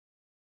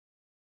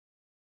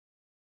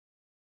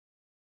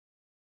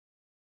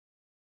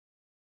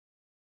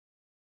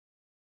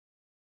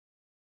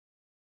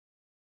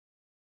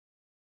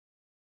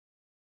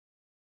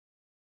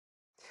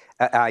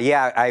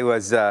Yeah, I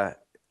was.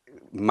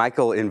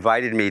 Michael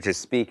invited me to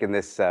speak in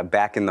this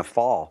back in the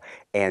fall,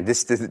 and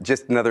this is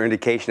just another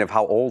indication of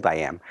how old I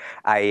am.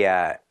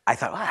 I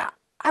thought, wow,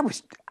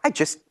 I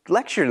just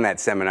lectured in that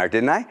seminar,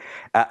 didn't I?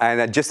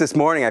 And just this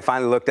morning, I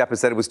finally looked up and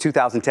said it was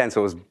 2010,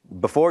 so it was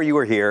before you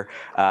were here,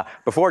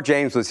 before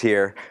James was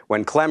here,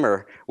 when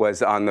Clemmer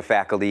was on the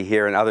faculty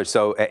here and others.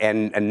 So,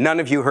 and none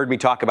of you heard me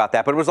talk about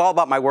that, but it was all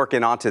about my work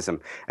in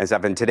autism and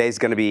stuff. And today's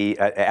going to be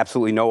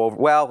absolutely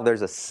well,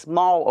 there's a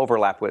small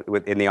overlap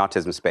in the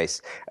autism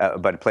space,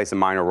 but it plays a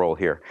minor role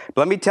here.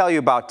 But let me tell you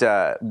about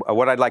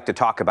what I'd like to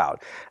talk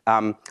about.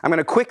 I'm going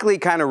to quickly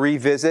kind of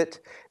revisit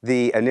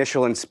the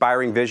initial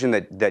inspiring vision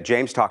that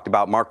James talked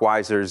about, Mark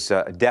Weiser's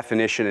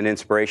definition and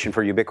inspiration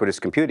for ubiquitous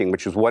computing,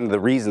 which was one of the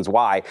reasons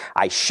why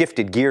I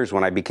shifted gears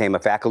when I became a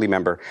faculty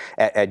member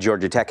at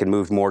Georgia Tech and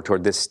moved more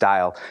toward this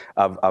style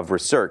of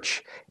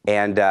research.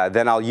 And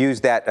then I'll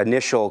use that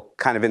initial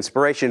kind of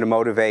inspiration to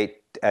motivate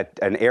at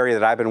an area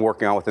that I've been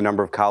working on with a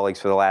number of colleagues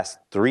for the last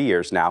 3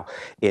 years now,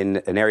 in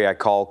an area I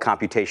call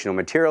computational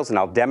materials, and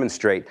I'll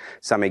demonstrate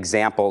some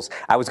examples.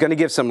 I was going to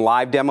give some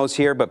live demos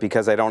here, but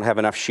because I don't have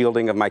enough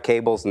shielding of my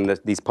cables and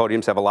these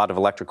podiums have a lot of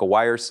electrical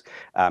wires,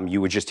 you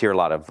would just hear a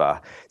lot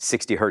of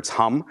 60 hertz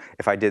hum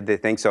if I did the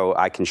thing, so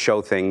I can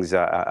show things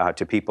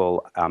to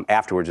people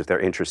afterwards if they're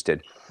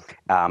interested.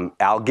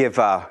 I'll give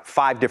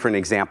 5 different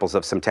examples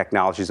of some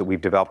technologies that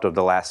we've developed over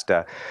the last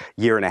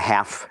year and a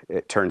half,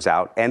 it turns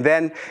out, and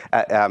then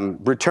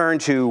return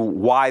to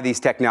why these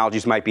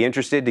technologies might be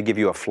interested, to give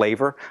you a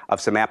flavor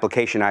of some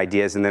application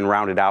ideas, and then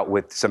round it out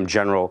with some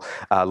general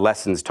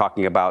lessons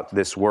talking about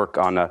this work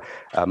on a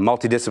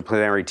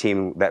multidisciplinary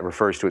team that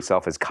refers to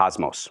itself as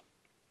Cosmos.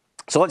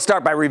 So let's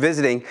start by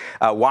revisiting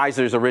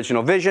Weiser's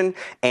original vision,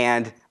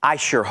 and I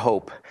sure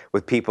hope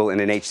with people in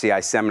an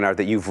HCI seminar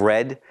that you've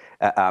read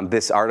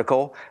this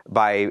article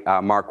by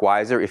Mark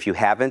Weiser. If you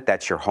haven't,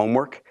 that's your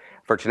homework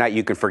for tonight.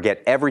 You can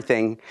forget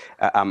everything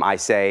I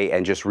say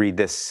and just read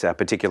this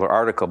particular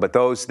article. But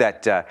those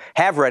that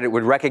have read it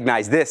would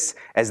recognize this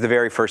as the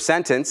very first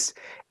sentence.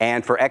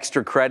 And for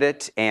extra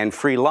credit and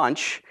free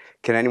lunch,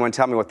 can anyone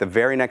tell me what the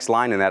very next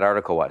line in that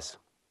article was?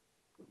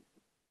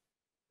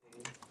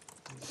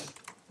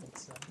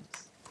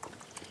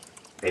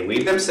 They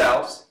weave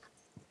themselves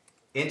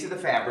into the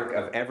fabric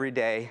of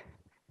everyday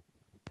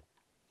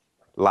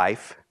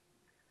life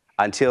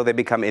until they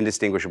become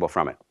indistinguishable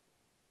from it,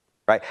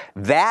 right?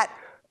 That,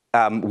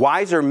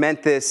 Weiser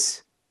meant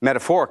this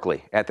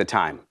metaphorically at the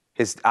time.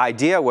 His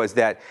idea was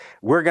that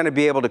we're going to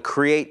be able to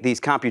create these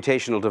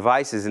computational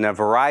devices in a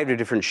variety of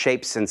different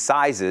shapes and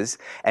sizes,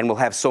 and we'll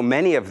have so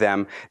many of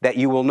them that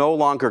you will no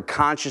longer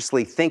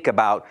consciously think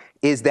about,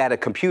 is that a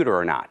computer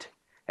or not?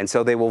 And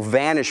so they will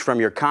vanish from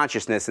your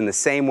consciousness in the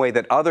same way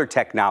that other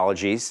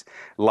technologies,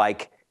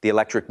 like the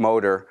electric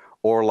motor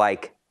or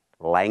like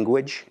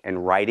language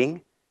and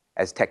writing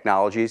as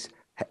technologies,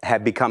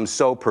 have become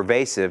so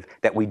pervasive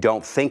that we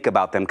don't think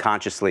about them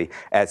consciously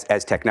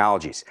as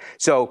technologies.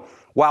 So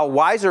while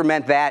Weiser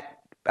meant that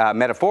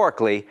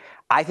metaphorically,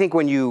 I think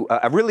when you,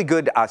 a really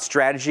good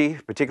strategy,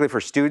 particularly for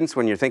students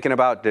when you're thinking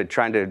about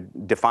trying to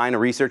define a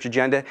research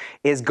agenda,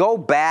 is go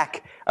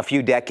back a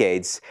few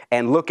decades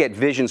and look at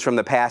visions from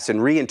the past and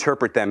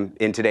reinterpret them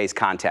in today's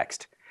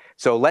context.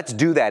 So let's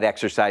do that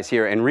exercise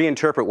here and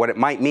reinterpret what it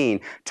might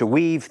mean to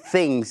weave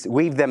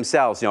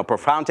themselves,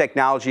 profound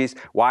technologies.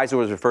 Weiser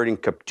was referring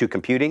to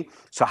computing.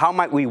 So how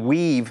might we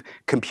weave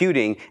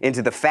computing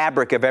into the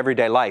fabric of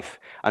everyday life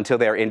until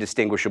they are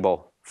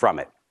indistinguishable from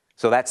it?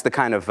 So that's the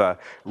kind of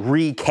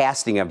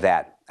recasting of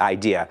that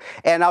idea.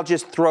 And I'll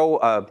just throw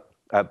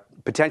a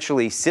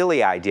potentially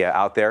silly idea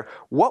out there.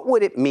 What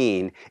would it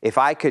mean if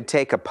I could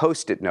take a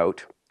Post-it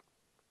note,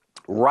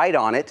 write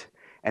on it,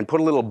 and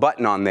put a little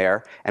button on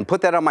there, and put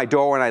that on my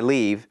door when I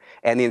leave,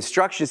 and the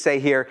instructions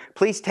say here,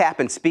 please tap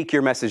and speak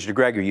your message to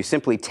Gregory. You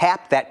simply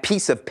tap that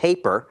piece of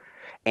paper,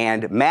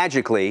 and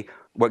magically,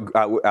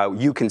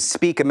 you can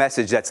speak a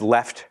message that's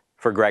left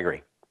for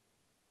Gregory.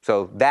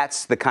 So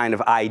that's the kind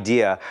of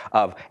idea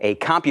of a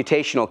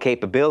computational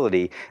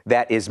capability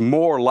that is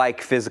more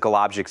like physical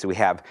objects that we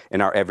have in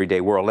our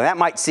everyday world. And that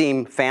might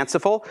seem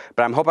fanciful,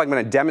 but I'm hoping I'm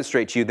going to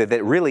demonstrate to you that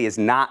it really is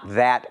not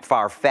that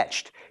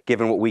far-fetched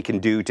given what we can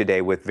do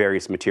today with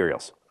various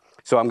materials.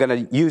 So I'm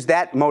going to use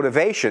that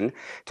motivation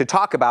to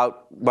talk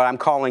about what I'm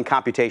calling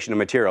computational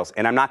materials.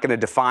 And I'm not going to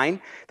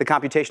define the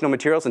computational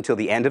materials until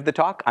the end of the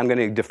talk. I'm going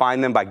to define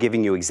them by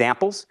giving you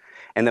examples,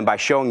 and then by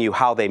showing you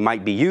how they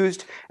might be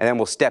used, and then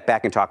we'll step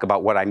back and talk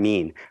about what I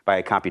mean by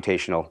a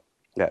computational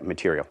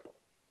material.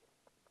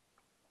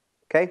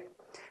 Okay?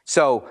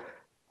 So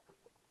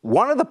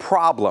one of the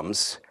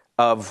problems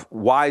of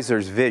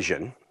Weiser's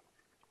vision,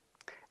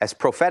 as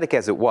prophetic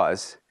as it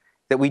was,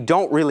 that we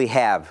don't really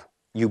have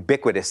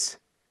ubiquitous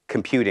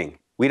computing.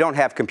 We don't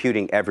have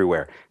computing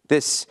everywhere.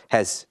 This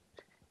has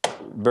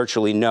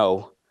virtually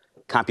no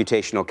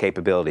computational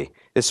capability.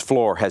 This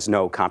floor has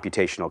no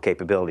computational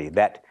capability.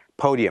 That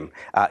podium,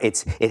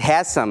 it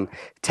has some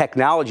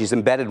technologies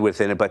embedded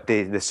within it, but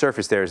the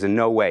surface there is in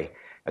no way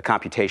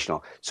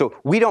computational. So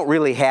we don't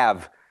really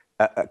have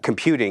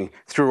computing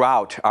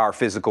throughout our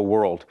physical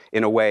world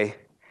in a way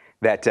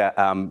that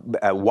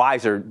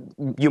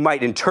you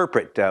might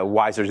interpret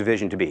Weiser's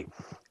vision to be.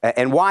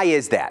 And why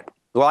is that?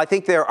 Well, I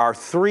think there are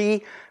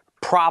three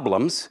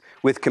problems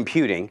with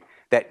computing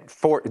that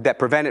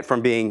prevent it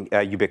from being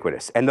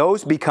ubiquitous. And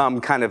those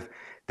become kind of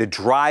the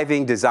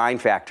driving design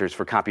factors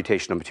for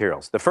computational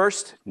materials. The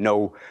first,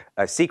 no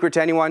secret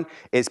to anyone,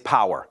 is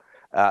power.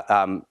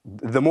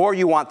 The more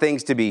you want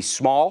things to be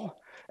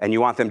small and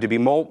you want them to be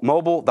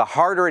mobile, the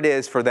harder it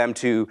is for them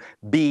to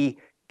be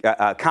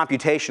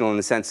computational in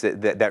the sense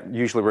that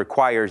usually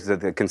requires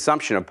the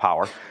consumption of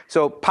power.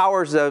 So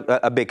power is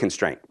a big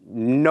constraint.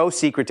 No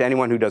secret to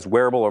anyone who does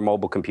wearable or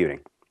mobile computing.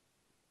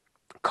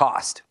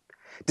 Cost.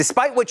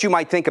 Despite what you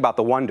might think about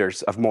the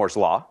wonders of Moore's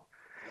law,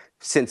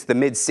 since the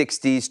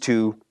mid-60s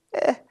to,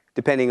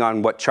 depending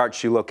on what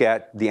charts you look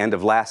at, the end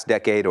of last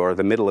decade or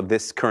the middle of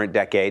this current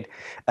decade,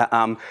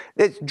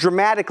 it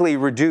dramatically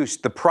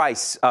reduced the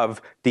price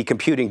of the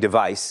computing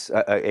device,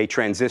 a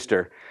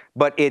transistor,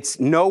 but it's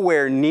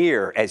nowhere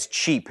near as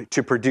cheap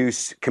to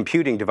produce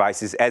computing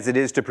devices as it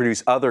is to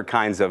produce other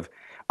kinds of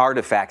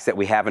artifacts that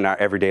we have in our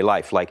everyday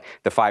life, like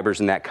the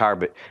fibers in that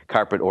carpet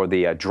or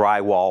the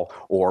drywall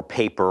or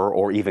paper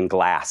or even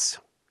glass.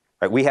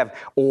 Right? We have,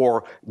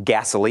 or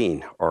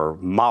gasoline or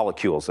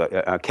molecules,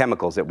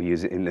 chemicals that we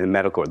use in the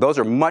medical. Those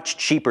are much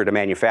cheaper to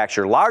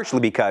manufacture,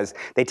 largely because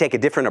they take a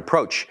different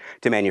approach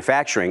to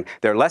manufacturing.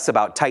 They're less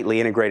about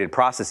tightly integrated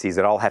processes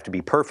that all have to be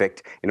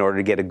perfect in order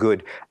to get a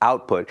good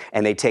output.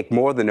 And they take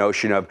more the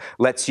notion of,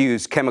 let's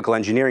use chemical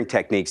engineering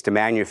techniques to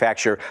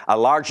manufacture a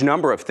large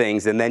number of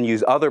things and then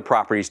use other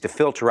properties to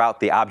filter out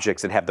the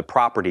objects that have the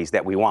properties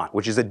that we want,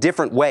 which is a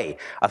different way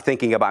of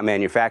thinking about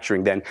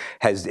manufacturing than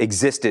has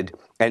existed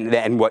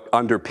and what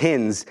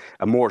underpins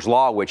Moore's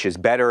law, which is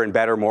better and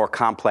better, more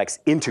complex,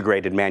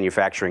 integrated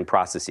manufacturing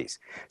processes.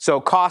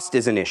 So cost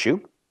is an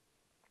issue.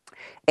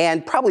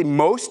 And probably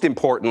most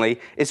importantly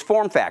is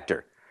form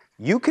factor.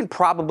 You can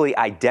probably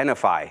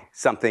identify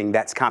something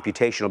that's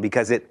computational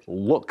because it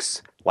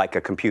looks like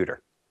a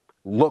computer,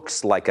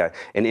 looks like an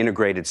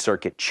integrated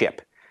circuit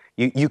chip.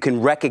 You can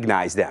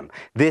recognize them.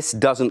 This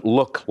doesn't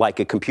look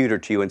like a computer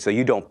to you, and so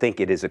you don't think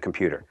it is a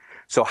computer.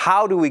 So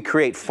how do we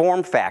create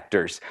form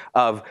factors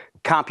of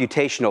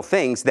computational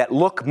things that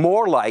look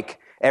more like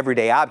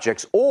everyday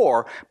objects,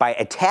 or by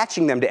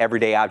attaching them to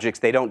everyday objects,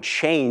 they don't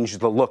change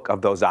the look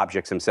of those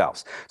objects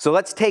themselves? So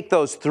let's take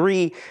those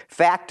three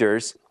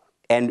factors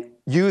and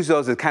use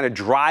those as kind of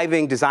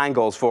driving design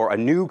goals for a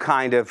new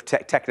kind of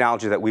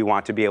technology that we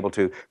want to be able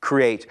to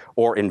create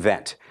or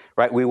invent.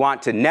 Right? We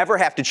want to never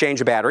have to change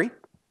a battery.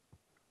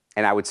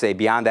 And I would say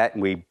beyond that,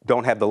 we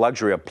don't have the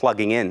luxury of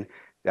plugging in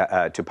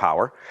to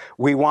power.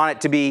 We want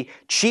it to be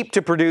cheap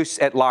to produce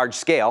at large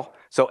scale.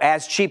 So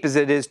as cheap as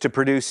it is to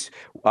produce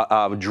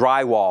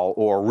drywall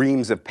or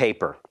reams of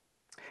paper.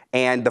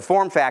 And the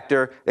form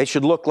factor, they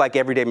should look like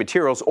everyday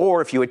materials,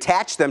 or if you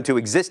attach them to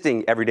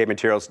existing everyday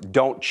materials,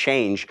 don't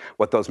change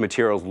what those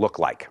materials look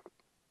like,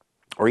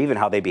 or even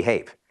how they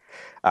behave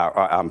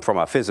from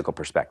a physical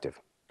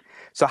perspective.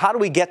 So how do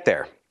we get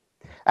there?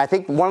 I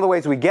think one of the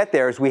ways we get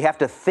there is we have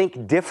to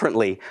think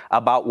differently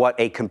about what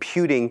a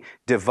computing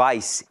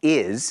device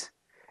is,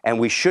 and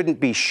we shouldn't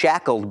be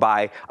shackled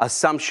by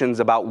assumptions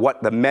about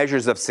what the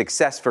measures of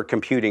success for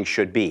computing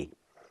should be.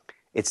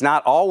 It's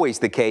not always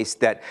the case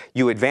that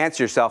you advance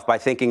yourself by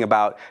thinking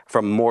about,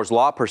 from Moore's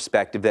law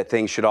perspective, that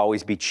things should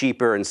always be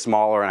cheaper and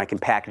smaller, and I can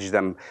package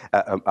them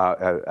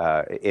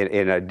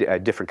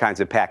in different kinds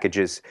of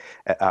packages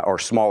or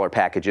smaller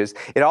packages.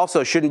 It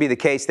also shouldn't be the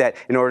case that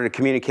in order to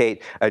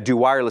communicate, do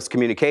wireless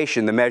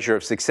communication, the measure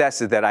of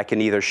success is that I can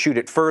either shoot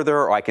it further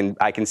or I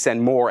can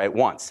send more at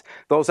once.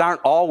 Those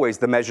aren't always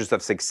the measures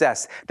of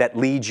success that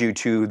lead you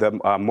to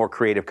the more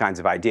creative kinds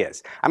of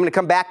ideas. I'm going to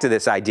come back to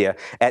this idea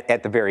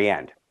at the very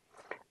end.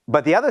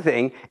 But the other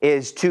thing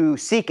is to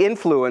seek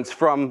influence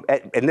from,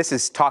 and this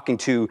is talking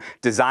to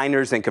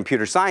designers and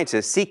computer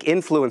scientists, seek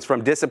influence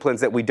from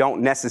disciplines that we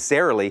don't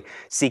necessarily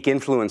seek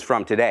influence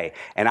from today.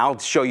 And I'll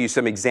show you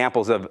some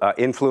examples of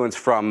influence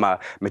from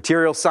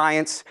material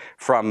science,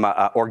 from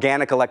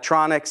organic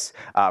electronics,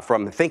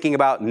 from thinking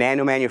about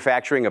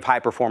nanomanufacturing of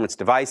high-performance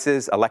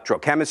devices,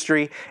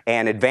 electrochemistry,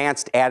 and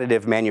advanced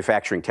additive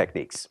manufacturing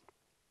techniques.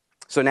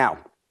 So now,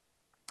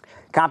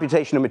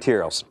 computational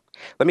materials.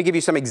 Let me give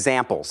you some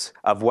examples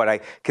of what I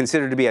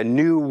consider to be a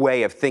new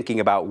way of thinking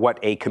about what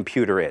a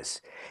computer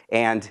is.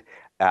 And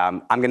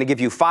I'm going to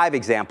give you 5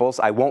 examples.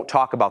 I won't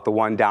talk about the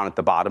one down at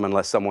the bottom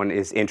unless someone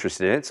is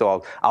interested in it.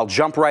 So I'll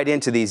jump right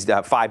into these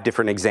 5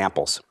 different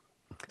examples.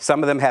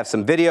 Some of them have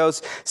some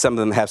videos, some of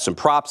them have some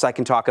props I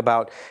can talk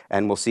about,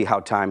 and we'll see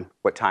what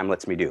time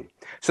lets me do.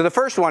 So the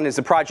first one is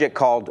a project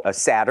called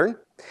Saturn.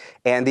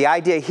 And the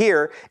idea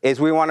here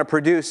is we want to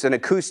produce an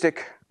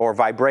acoustic or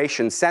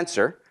vibration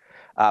sensor.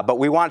 But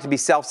we want it to be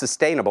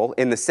self-sustainable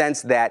in the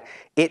sense that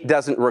it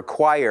doesn't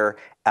require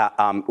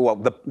well,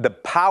 the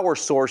power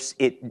source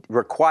it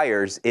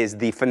requires is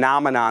the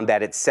phenomenon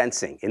that it's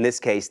sensing, in this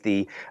case,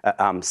 the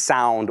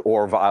sound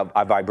or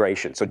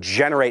vibration. So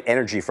generate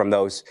energy from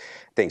those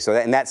things. So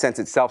that, in that sense,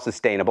 it's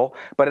self-sustainable.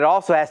 But it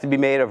also has to be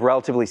made of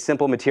relatively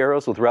simple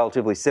materials with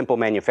relatively simple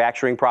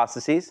manufacturing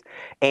processes.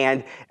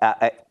 And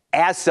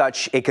as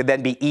such, it could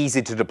then be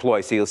easy to deploy.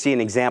 So you'll see an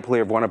example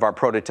here of one of our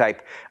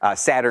prototype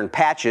Saturn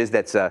patches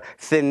that's a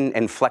thin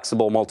and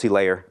flexible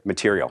multi-layer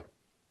material.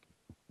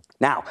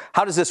 Now,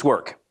 how does this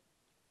work?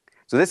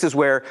 So this is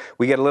where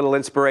we get a little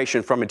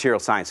inspiration from material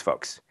science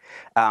folks.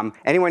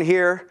 Anyone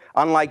here,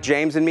 unlike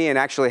James and me, and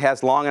actually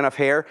has long enough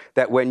hair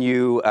that when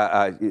you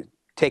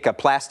take a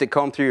plastic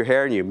comb through your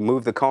hair and you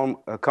move the comb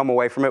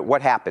away from it,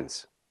 what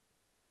happens?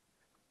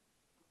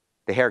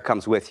 The hair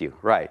comes with you,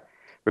 right?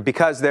 But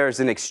because there's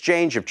an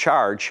exchange of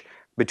charge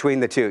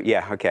between the two,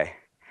 yeah, okay.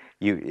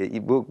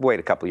 We'll wait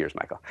a couple years,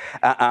 Michael.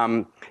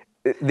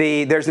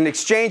 There's an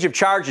exchange of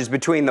charges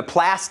between the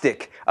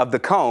plastic of the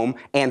comb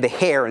and the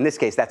hair. In this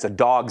case, that's a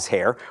dog's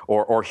hair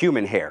or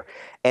human hair.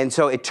 And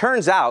so it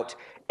turns out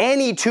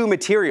any two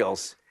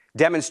materials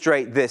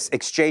demonstrate this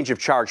exchange of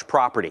charge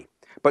property.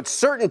 But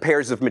certain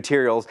pairs of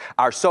materials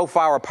are so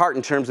far apart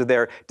in terms of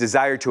their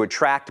desire to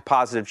attract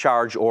positive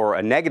charge or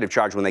a negative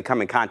charge when they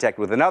come in contact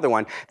with another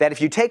one, that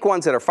if you take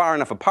ones that are far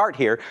enough apart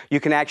here,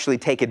 you can actually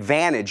take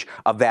advantage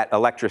of that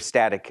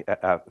electrostatic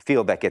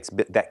field that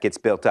gets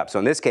built up. So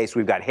in this case,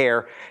 we've got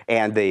hair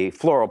and the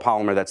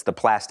fluoropolymer, that's the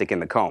plastic in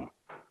the comb.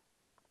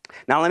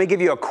 Now let me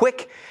give you a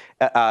quick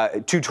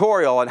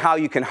tutorial on how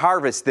you can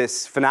harvest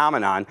this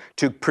phenomenon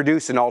to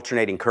produce an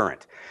alternating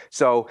current.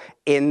 So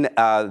in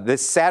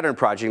this Saturn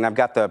project, and I've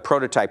got the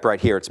prototype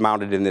right here, it's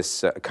mounted in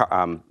this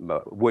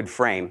wood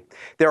frame.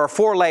 There are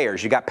 4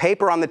 layers. You got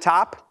paper on the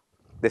top.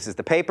 This is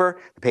the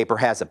paper. The paper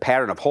has a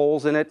pattern of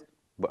holes in it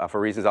for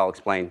reasons I'll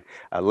explain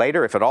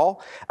later, if at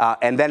all.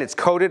 And then it's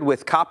coated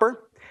with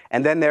copper.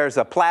 And then there's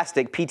a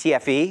plastic,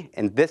 PTFE,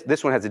 and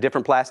this one has a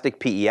different plastic,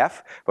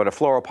 PEF, but a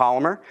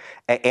fluoropolymer,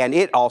 and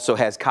it also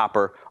has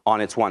copper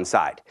on its one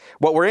side.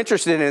 What we're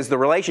interested in is the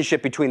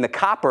relationship between the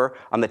copper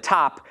on the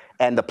top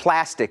and the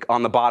plastic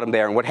on the bottom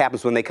there, and what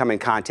happens when they come in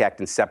contact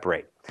and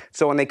separate.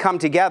 So when they come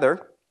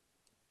together,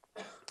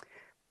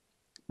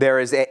 there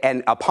is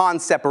and upon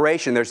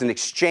separation, there's an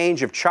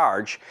exchange of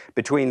charge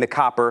between the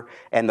copper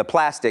and the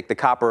plastic, the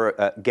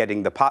copper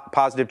getting the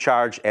positive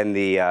charge and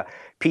the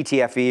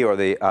PTFE or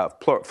the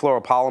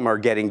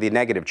fluoropolymer getting the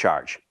negative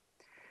charge.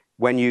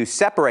 When you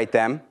separate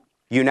them,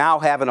 you now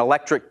have an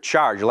electric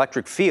charge,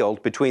 electric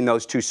field between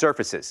those two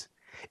surfaces.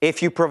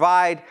 If you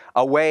provide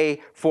a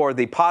way for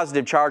the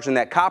positive charge in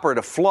that copper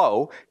to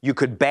flow, you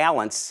could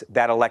balance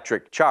that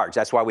electric charge.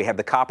 That's why we have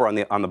the copper on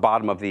the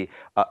bottom of the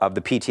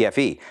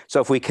PTFE.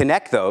 So if we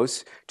connect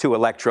those two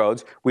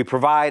electrodes, we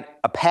provide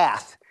a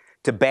path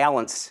to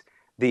balance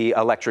the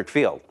electric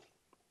field.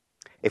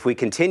 If we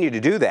continue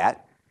to do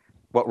that,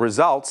 what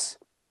results,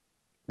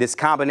 this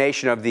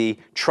combination of the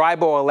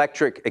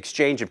triboelectric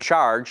exchange of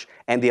charge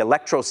and the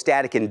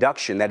electrostatic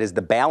induction, that is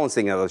the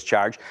balancing of those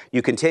charge,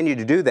 you continue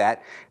to do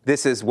that.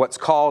 This is what's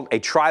called a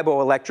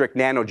triboelectric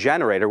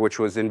nanogenerator, which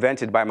was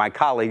invented by my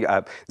colleague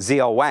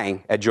Z.L.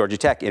 Wang at Georgia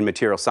Tech in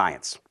material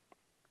science.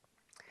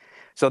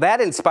 So that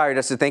inspired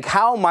us to think,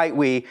 how might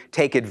we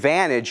take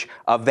advantage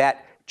of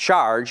that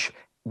charge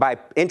by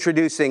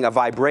introducing a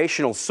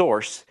vibrational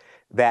source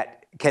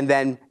that can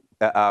then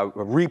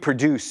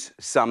reproduce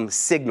some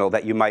signal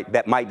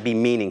that might be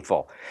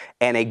meaningful.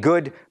 And a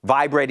good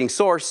vibrating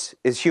source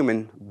is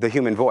the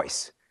human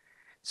voice.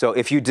 So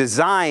if you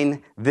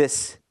design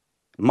this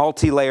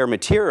multi-layer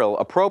material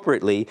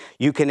appropriately,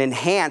 you can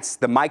enhance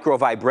the micro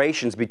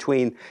vibrations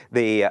between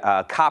the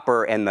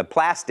copper and the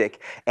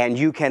plastic, and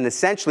you can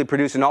essentially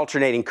produce an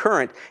alternating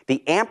current,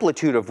 the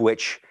amplitude of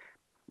which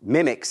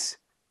mimics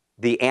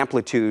the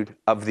amplitude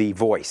of the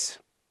voice.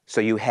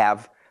 So you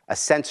have a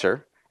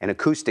sensor, an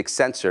acoustic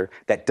sensor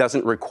that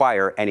doesn't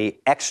require any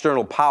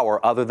external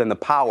power other than the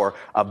power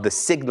of the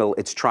signal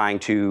it's trying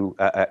to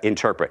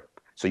interpret.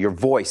 So your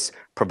voice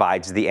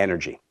provides the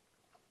energy.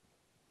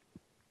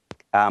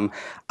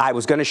 I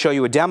was going to show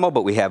you a demo,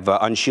 but we have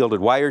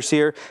unshielded wires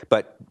here.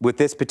 But with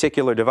this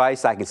particular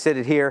device, I can sit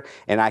it here,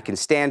 and I can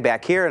stand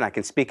back here, and I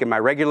can speak in my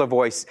regular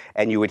voice,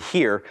 and you would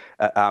hear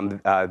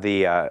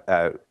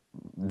the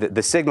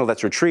signal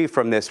that's retrieved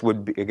from this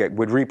would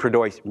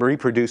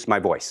reproduce my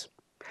voice.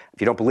 If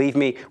you don't believe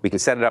me, we can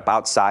set it up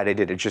outside. I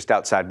did it just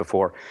outside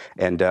before,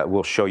 and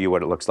we'll show you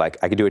what it looks like.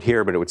 I could do it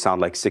here, but it would sound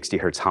like 60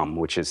 hertz hum,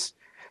 which is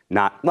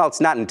not, well,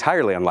 it's not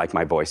entirely unlike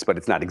my voice, but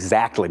it's not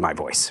exactly my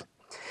voice.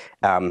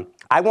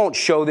 I won't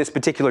show this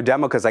particular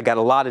demo because I got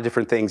a lot of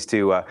different things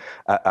to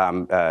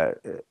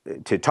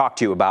talk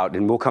to you about,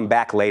 and we'll come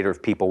back later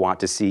if people want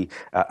to see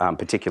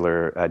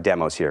particular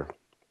demos here.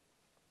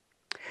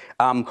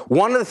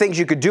 One of the things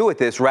you could do with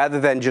this, rather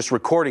than just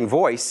recording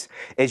voice,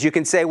 is you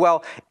can say,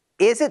 well,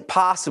 is it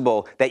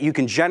possible that you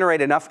can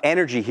generate enough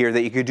energy here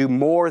that you could do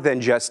more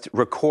than just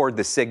record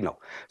the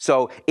signal?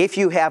 So if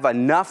you have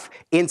enough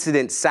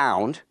incident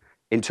sound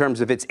in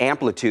terms of its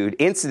amplitude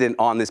incident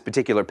on this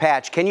particular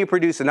patch, can you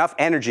produce enough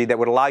energy that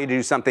would allow you to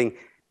do something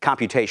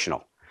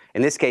computational?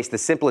 In this case, the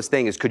simplest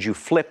thing is, could you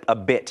flip a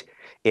bit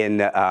in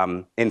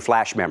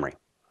flash memory?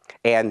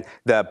 And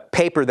the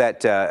paper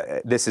that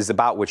this is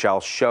about, which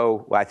I'll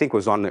show, I think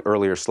was on the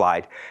earlier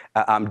slide,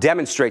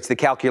 demonstrates the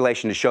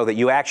calculation to show that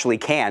you actually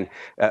can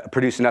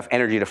produce enough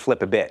energy to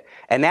flip a bit.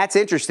 And that's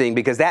interesting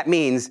because that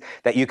means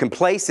that you can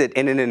place it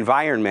in an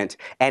environment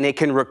and it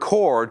can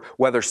record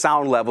whether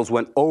sound levels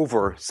went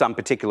over some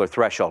particular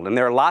threshold. And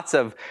there are lots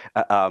of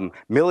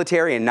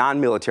military and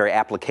non-military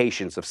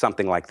applications of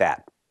something like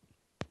that.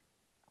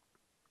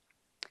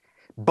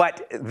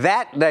 But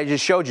that I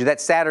just showed you,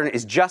 that Saturn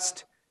is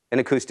just an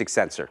acoustic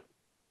sensor,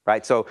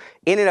 right? So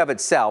in and of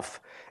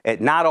itself,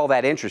 not all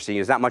that interesting.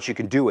 There's not much you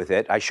can do with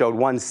it. I showed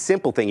one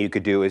simple thing you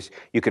could do is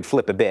you could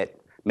flip a bit.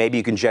 Maybe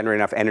you can generate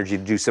enough energy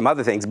to do some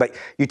other things, but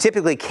you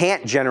typically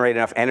can't generate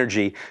enough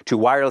energy to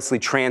wirelessly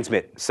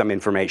transmit some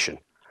information.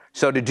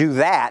 So to do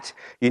that,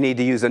 you need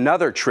to use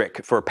another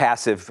trick for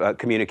passive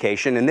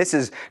communication. And this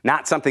is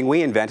not something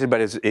we invented, but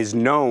is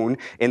known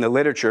in the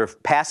literature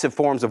of passive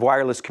forms of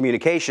wireless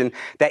communication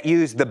that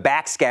use the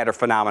backscatter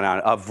phenomenon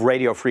of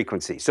radio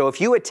frequency. So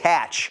if you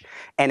attach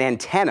an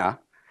antenna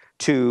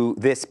to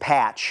this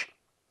patch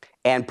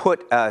and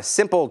put a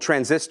simple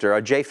transistor,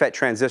 a JFET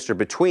transistor,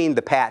 between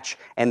the patch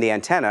and the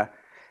antenna,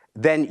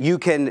 then you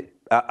can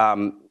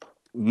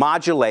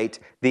modulate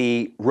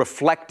the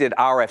reflected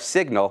RF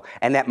signal,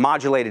 and that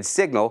modulated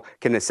signal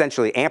can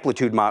essentially,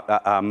 amplitude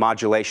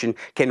modulation,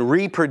 can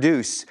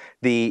reproduce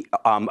the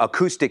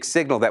acoustic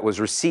signal that was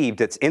received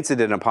that's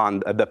incident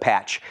upon the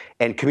patch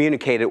and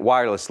communicate it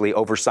wirelessly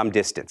over some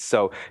distance.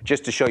 So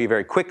just to show you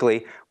very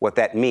quickly what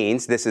that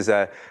means, this is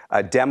a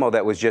demo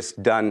that was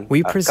just done We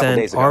a couple days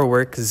present ago. our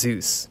work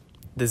ZEUS,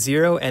 the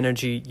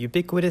zero-energy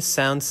ubiquitous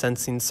sound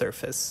sensing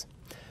surface.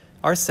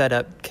 Our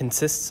setup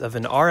consists of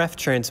an RF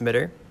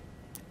transmitter,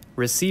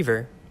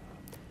 receiver,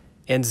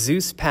 and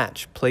ZEUS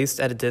patch placed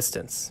at a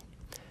distance.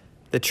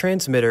 The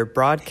transmitter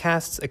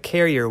broadcasts a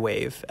carrier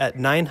wave at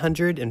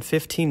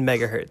 915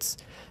 MHz,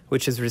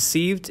 which is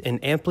received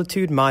and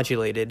amplitude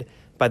modulated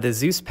by the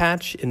ZEUS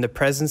patch in the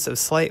presence of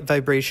slight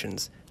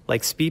vibrations,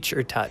 like speech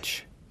or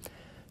touch.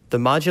 The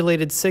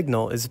modulated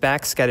signal is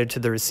backscattered to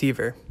the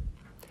receiver,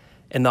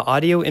 and the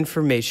audio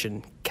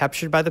information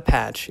captured by the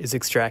patch is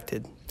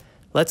extracted.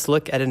 Let's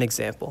look at an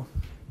example.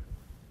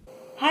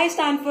 Hi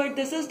Stanford,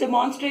 this is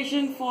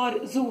demonstration for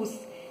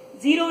ZEUS,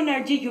 Zero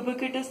Energy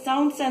Ubiquitous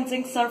Sound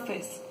Sensing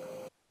Surface.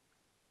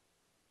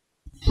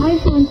 Hi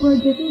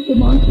Stanford, this is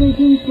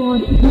demonstration for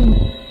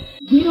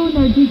ZEUS, Zero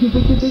Energy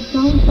Ubiquitous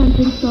Sound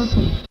Sensing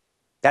Surface.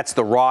 That's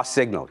the raw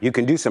signal. You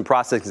can do some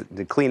processing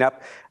to clean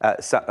up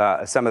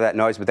some of that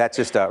noise, but that's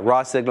just a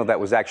raw signal that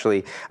was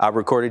actually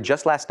recorded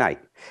just last night.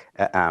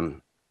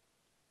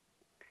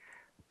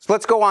 So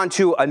let's go on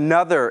to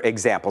another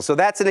example. So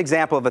that's an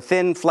example of a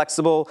thin,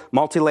 flexible,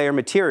 multi-layer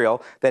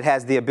material that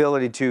has the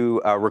ability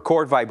to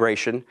record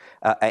vibration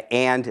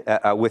and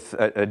with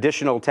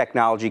additional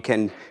technology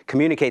can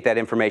communicate that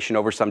information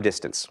over some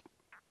distance.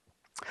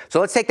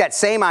 So let's take that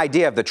same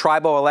idea of the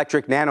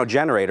TRIBOELECTRIC nano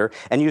generator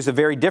and use a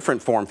very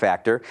different form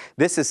factor.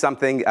 This is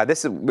something,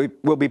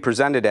 will be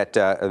presented at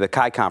the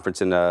CHI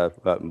conference in a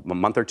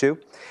month or two.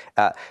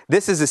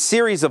 This is a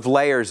series of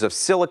layers of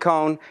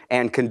silicone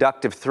and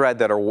conductive thread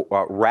that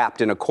are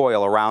wrapped in a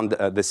coil around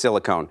the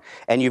silicone.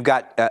 And you've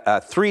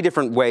got 3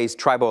 different ways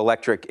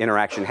triboelectric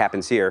interaction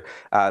happens here.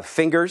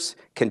 Fingers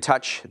can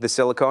touch the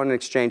silicone and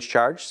exchange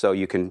charge, so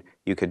you could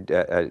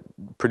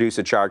produce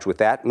a charge with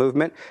that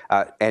movement,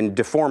 and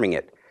deforming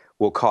it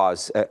will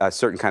cause a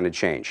certain kind of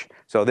change.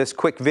 So this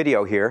quick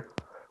video here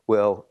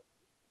will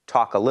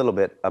talk a little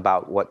bit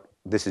about what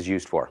this is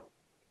used for.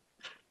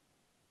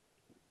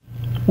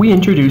 We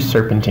introduced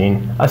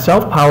Serpentine, a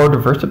self-powered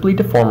reversibly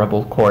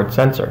deformable cord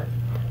sensor.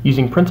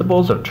 Using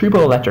principles of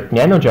triboelectric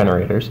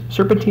nanogenerators,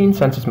 Serpentine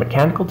senses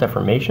mechanical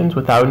deformations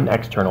without an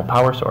external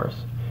power source.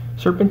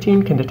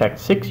 Serpentine can detect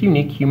 6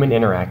 unique human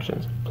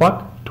interactions: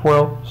 pluck,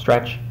 twirl,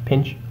 stretch,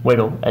 pinch,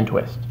 wiggle, and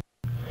twist.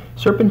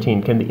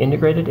 Serpentine can be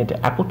integrated into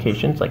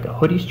applications like a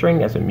hoodie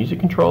string as a music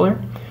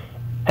controller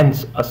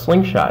and a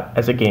slingshot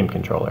as a game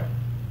controller.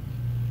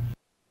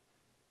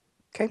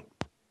 Okay.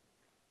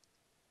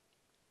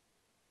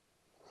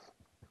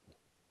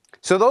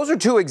 So those are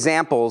 2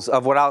 examples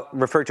of what I'll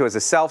refer to as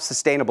a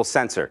self-sustainable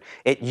sensor.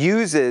 It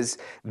uses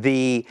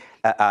the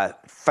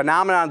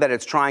phenomenon that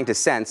it's trying to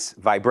sense,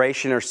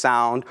 vibration or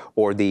sound,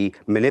 or the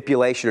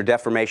manipulation or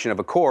deformation of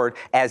a cord,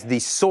 as the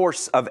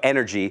source of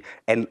energy,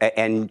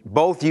 and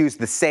both use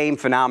the same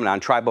phenomenon,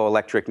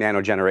 triboelectric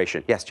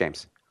nanogeneration. Yes,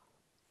 James?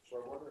 So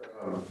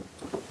I wonder,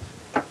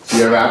 do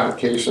you have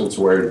applications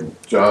where you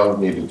don't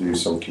need to do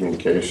some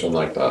communication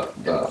like the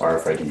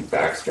RFID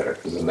backscatter?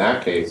 Because in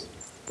that case,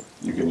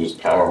 you can just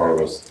power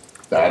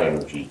harvest that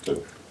energy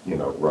to,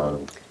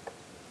 run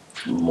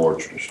more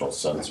traditional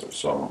sensors.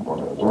 So I'm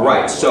wondering.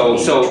 Right. So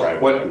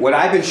what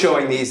I've been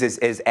showing these is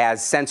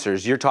as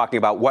sensors. You're talking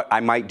about what I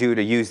might do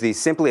to use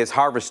these simply as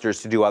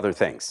harvesters to do other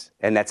things.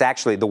 And that's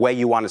actually the way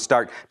you want to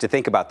start to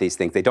think about these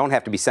things. They don't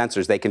have to be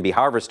sensors. They can be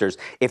harvesters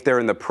if they're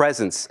in the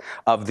presence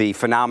of the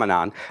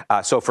phenomenon.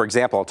 So for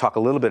example, I'll talk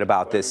a little bit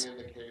about this. In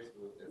the case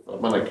if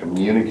I'm going to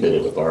communicate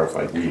it with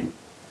RFID,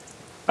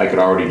 I could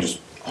already just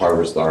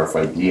harvest the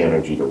RFID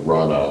energy to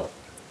run a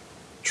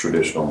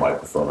traditional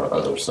microphone or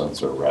other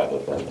sensor rather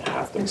than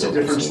have to build a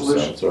different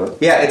solution. Sensor.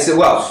 Yeah,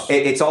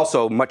 it's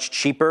also much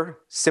cheaper,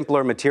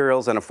 simpler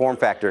materials and a form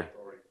factor.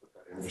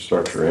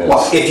 Infrastructure in.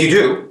 Well, if you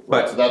do,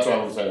 but so that's what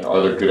I'm saying.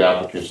 Are there good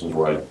applications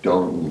where I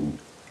don't need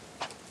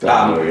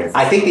that?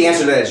 I think the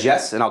answer to that is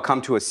yes, and I'll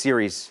come to a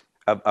series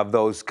of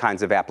those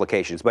kinds of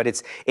applications. But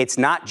it's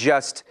not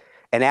just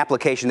an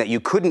application that you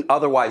couldn't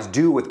otherwise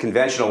do with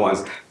conventional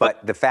ones,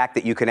 but the fact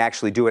that you can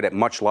actually do it at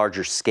much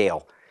larger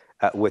scale.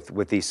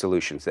 With these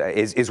solutions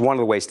is one of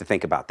the ways to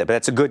think about that. But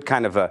that's a good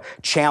kind of a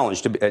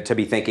challenge to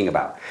be thinking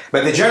about.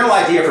 But the general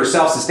idea for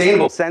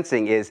self-sustainable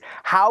sensing is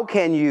how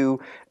can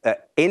you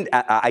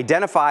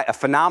identify a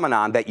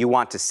phenomenon that you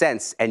want to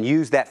sense and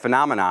use that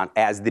phenomenon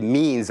as the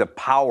means of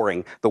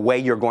powering the way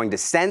you're going to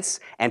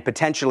sense and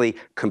potentially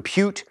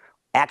compute,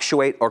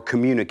 actuate, or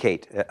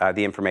communicate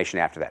the information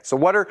after that. So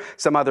what are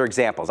some other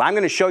examples? I'm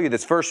going to show you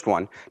this first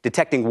one,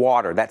 detecting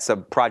water. That's a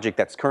project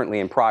that's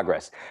currently in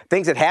progress.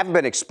 Things that haven't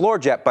been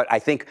explored yet, but I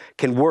think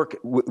can work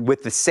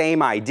with the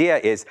same idea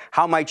is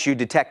how might you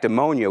detect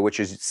ammonia, which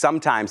is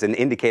sometimes an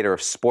indicator of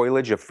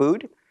spoilage of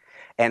food,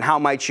 and how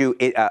might you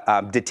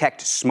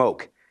detect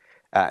smoke.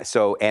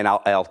 And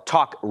I'll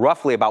talk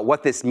roughly about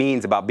what this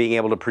means about being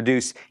able to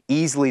produce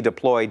easily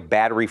deployed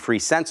battery-free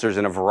sensors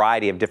in a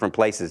variety of different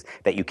places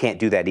that you can't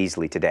do that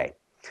easily today.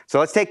 So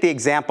let's take the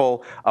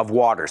example of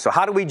water. So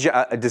how do we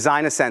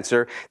design a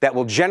sensor that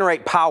will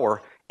generate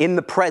power in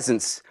the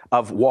presence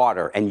of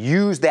water and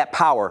use that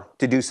power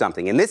to do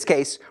something? In this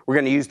case, we're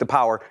going to use the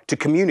power to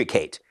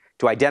communicate,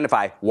 to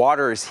identify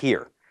water is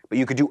here. But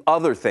you could do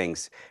other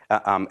things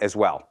as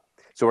well.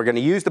 So we're going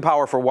to use the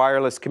power for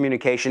wireless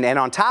communication, and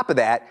on top of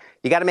that,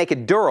 you got to make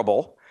it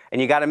durable,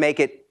 and you got to make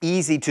it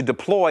easy to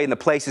deploy in the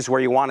places where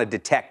you want to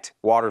detect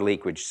water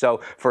leakage.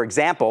 So, for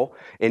example,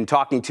 in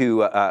talking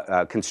to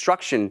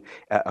construction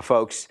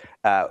folks,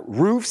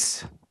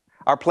 roofs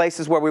are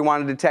places where we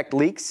want to detect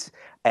leaks,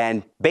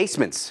 and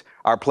basements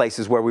are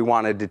places where we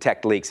want to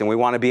detect leaks, and we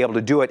want to be able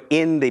to do it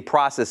in the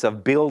process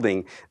of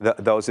building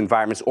those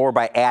environments or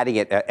by adding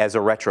it as a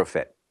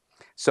retrofit.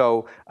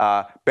 So,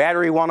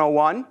 Battery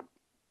 101.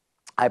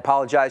 I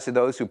apologize to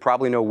those who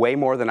probably know way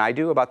more than I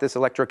do about this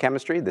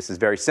electrochemistry. This is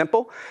very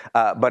simple,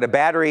 but a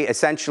battery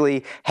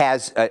essentially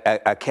has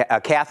a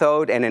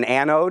cathode and an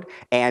anode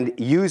and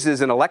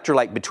uses an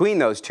electrolyte between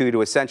those two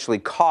to essentially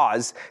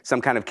cause some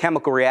kind of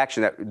chemical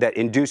reaction that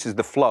induces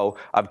the flow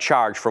of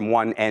charge from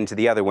one end to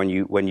the other when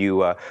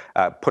you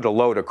put a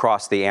load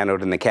across the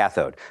anode and the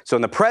cathode. So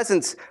in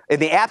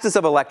the absence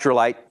of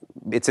electrolyte,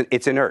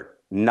 it's inert.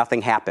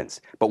 Nothing happens.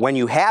 But when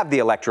you have the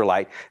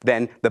electrolyte,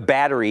 then the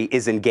battery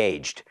is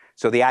engaged.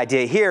 So the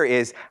idea here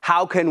is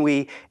how can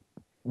we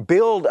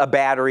build a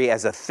battery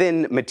as a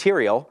thin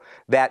material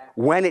that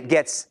when it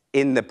gets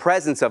in the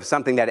presence of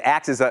something that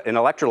acts as an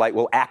electrolyte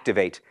will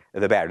activate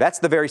the battery. That's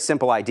the very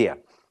simple idea.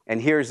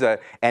 And here's an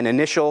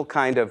initial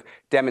kind of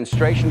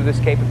demonstration of this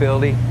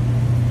capability.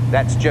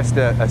 That's just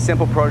a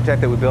simple prototype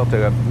that we built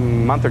a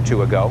month or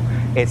two ago.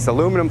 It's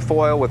aluminum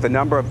foil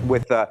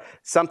with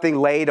something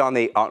laid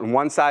on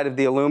one side of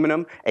the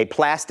aluminum, a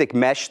plastic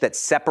mesh that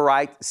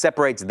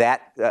separates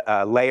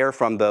that layer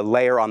from the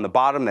layer on the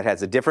bottom that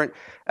has a different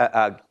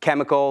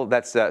chemical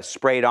that's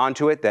sprayed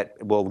onto it that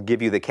will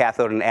give you the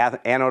cathode and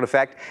anode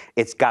effect.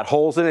 It's got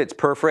holes in it, it's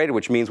perforated,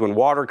 which means when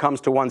water comes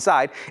to one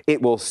side,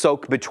 it will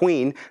soak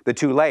between the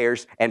two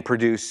layers and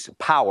produce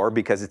power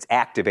because it's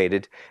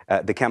activated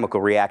the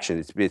chemical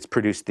reaction. It's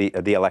produced the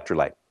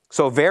electrolyte.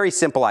 So a very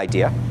simple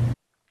idea.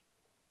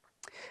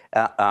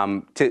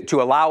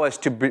 To allow us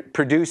to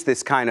produce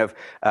this kind of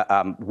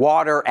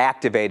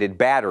water-activated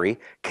battery,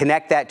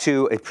 connect that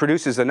to, it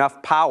produces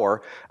enough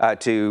power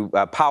to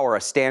power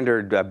a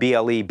standard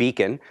BLE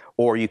beacon,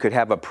 or you could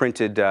have a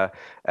printed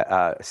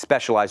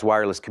specialized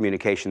wireless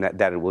communication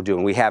that it will do.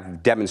 And we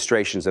have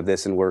demonstrations of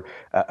this, and we're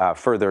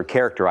further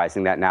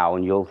characterizing that now,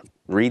 and you'll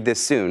read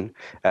this soon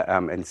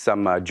in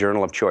some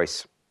journal of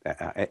choice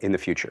in the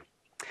future.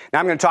 Now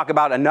I'm going to talk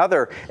about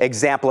another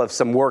example of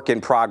some work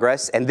in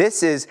progress, and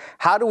this is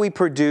how do we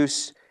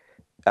produce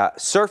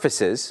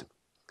surfaces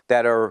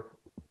that are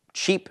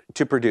cheap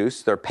to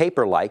produce, they're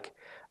paper-like,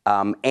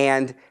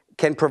 and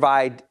can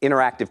provide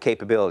interactive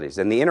capabilities.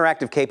 And the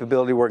interactive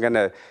capability we're going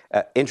to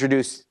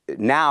introduce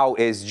now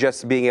is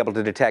just being able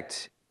to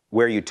detect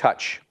where you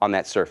touch on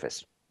that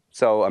surface.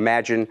 So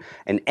imagine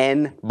an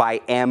N by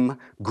M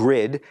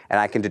grid, and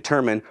I can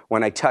determine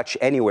when I touch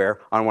anywhere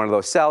on one of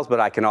those cells, but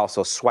I can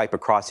also swipe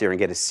across here and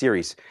get a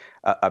series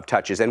of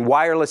touches and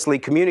wirelessly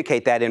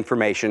communicate that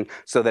information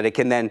so that it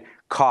can then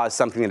cause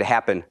something to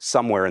happen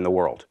somewhere in the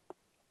world.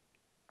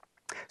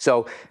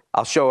 So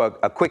I'll show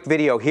a quick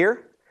video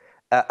here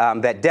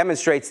that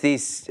demonstrates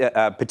these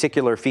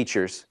particular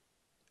features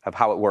of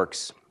how it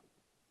works.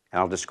 And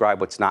I'll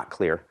describe what's not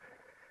clear.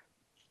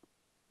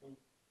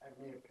 I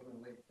may have come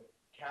in late, but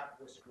cat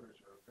whiskers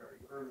are a very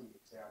early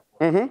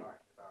example.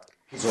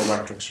 Mm-hmm.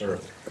 Piezoelectrics are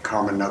a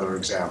common another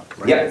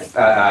example. Right? Yep.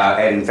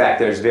 And in fact,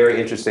 there's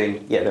very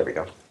interesting, yeah, there we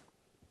go.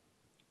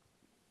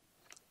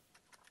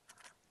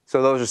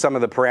 So those are some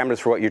of the parameters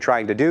for what you're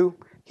trying to do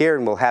here,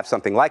 and we'll have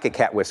something like a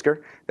cat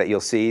whisker that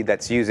you'll see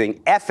that's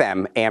using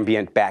FM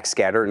ambient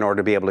backscatter in order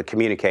to be able to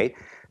communicate.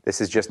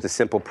 This is just a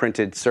simple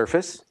printed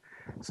surface.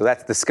 So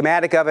that's the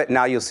schematic of it.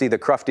 Now you'll see the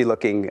crufty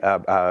looking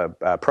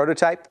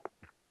prototype.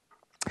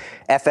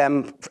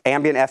 FM,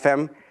 ambient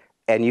FM,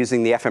 and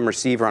using the FM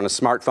receiver on a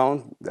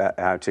smartphone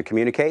to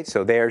communicate.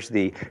 So there's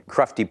the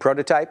crufty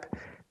prototype,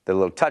 the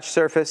little touch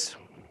surface,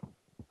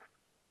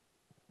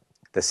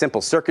 the simple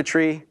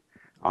circuitry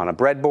on a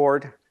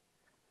breadboard,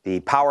 the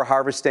power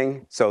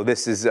harvesting. So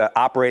this is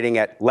operating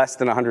at less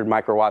than 100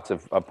 microwatts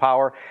of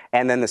power.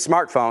 And then the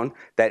smartphone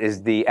that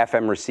is the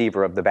FM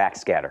receiver of the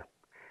backscatter.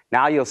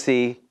 Now you'll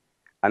see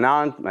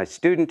Anand, my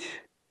student,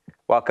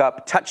 walk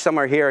up, touch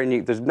somewhere here,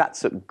 and there's not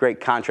so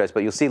great contrast,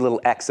 but you'll see a little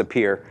X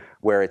appear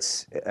where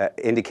it's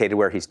indicated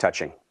where he's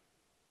touching. All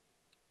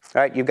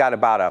right, you've got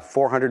about a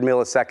 400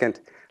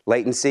 millisecond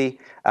latency.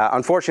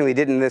 Unfortunately,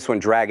 didn't this one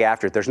drag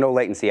after it. There's no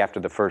latency after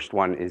the first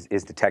one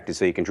is detected,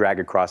 so you can drag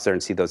across there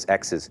and see those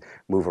X's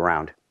move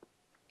around.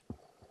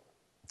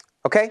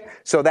 Okay,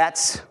 so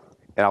that's,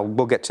 and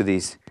we'll get to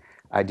these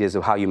ideas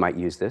of how you might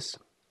use this.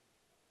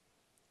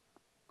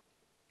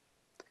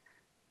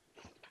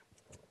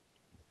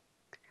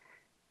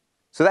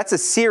 So that's a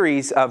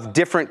series of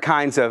different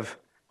kinds of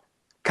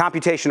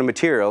computational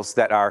materials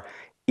that are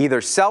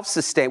either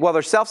self-sustained, well,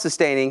 they're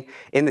self-sustaining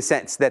in the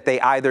sense that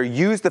they either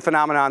use the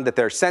phenomenon that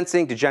they're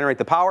sensing to generate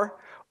the power,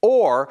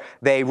 or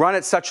they run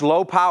at such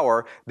low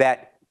power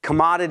that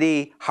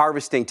commodity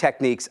harvesting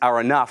techniques are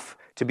enough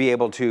to be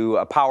able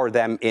to power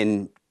them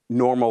in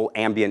normal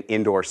ambient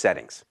indoor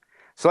settings.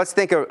 So let's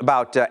think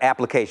about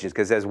applications,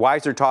 because as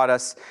Weiser taught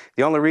us,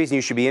 the only reason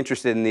you should be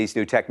interested in these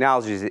new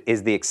technologies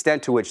is the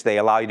extent to which they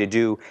allow you to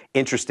do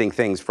interesting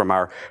things from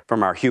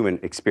our human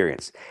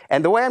experience.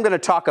 And the way I'm going to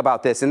talk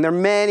about this, and there are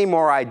many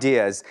more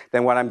ideas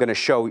than what I'm going to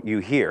show you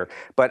here,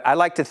 but I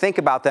like to think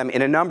about them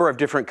in a number of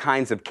different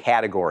kinds of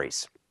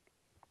categories.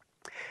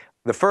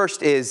 The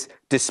first is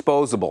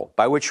disposable,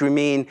 by which we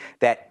mean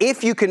that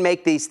if you can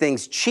make these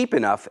things cheap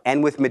enough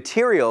and with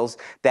materials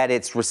that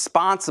it's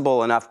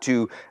responsible enough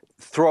to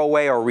throw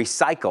away or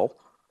recycle,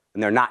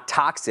 and they're not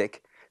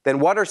toxic,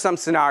 then what are some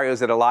scenarios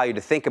that allow you to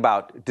think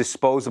about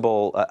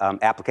disposable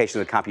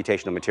applications of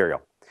computational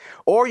material?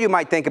 Or you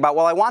might think about,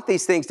 well, I want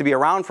these things to be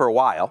around for a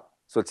while,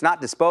 so it's not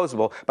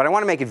disposable, but I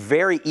want to make it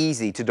very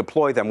easy to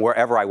deploy them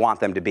wherever I want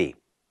them to be.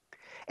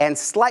 And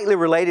slightly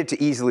related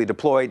to easily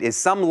deployed is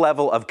some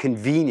level of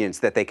convenience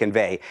that they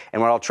convey.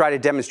 And what I'll try to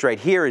demonstrate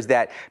here is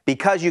that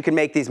because you can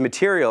make these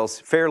materials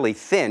fairly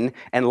thin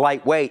and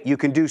lightweight, you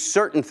can do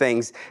certain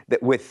things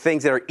with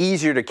things that are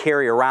easier to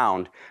carry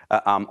around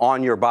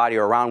on your body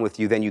or around with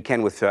you than you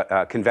can with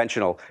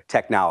conventional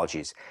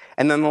technologies.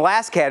 And then the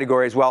last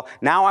category is, well,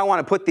 now I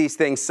want to put these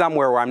things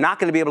somewhere where I'm not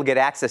going to be able to get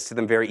access to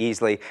them very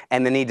easily,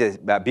 and they need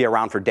to be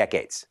around for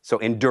decades. So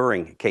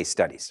enduring case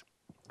studies.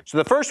 So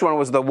the first one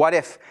was the what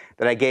if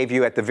that I gave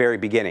you at the very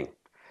beginning.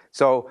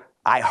 So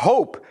I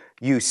hope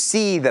you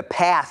see the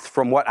path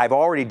from what I've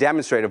already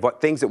demonstrated, of what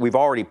things that we've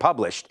already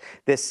published,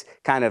 this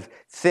kind of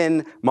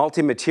thin,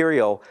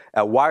 multi-material,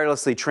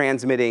 wirelessly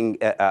transmitting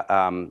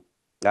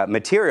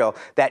material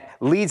that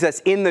leads us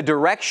in the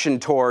direction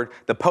toward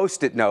the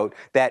Post-it note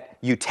that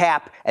you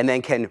tap and then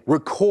can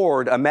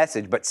record a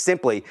message, but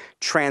simply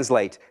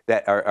translate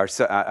that or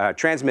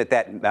transmit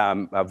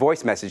that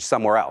voice message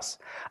somewhere else.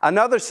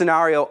 Another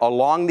scenario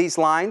along these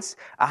lines,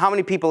 how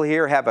many people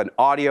here have an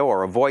audio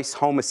or a voice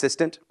home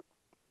assistant?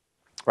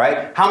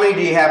 Right? How many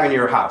do you have in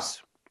your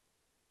house?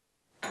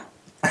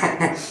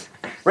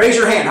 Raise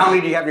your hand. How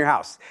many do you have in your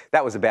house?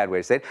 That was a bad way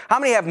to say it. How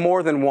many have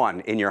more than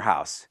one in your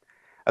house?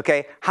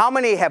 Okay, how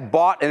many have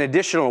bought an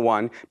additional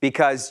one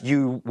because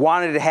you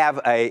wanted to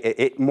have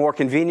it more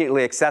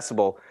conveniently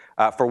accessible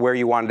for where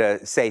you wanted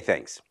to say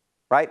things,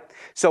 right?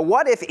 So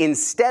what if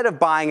instead of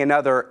buying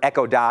another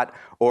Echo Dot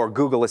or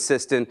Google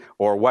Assistant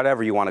or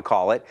whatever you want to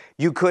call it,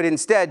 you could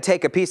instead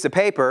take a piece of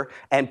paper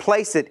and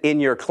place it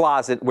in your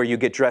closet where you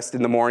get dressed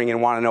in the morning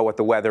and want to know what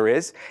the weather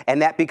is, and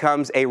that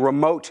becomes a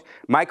remote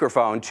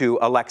microphone to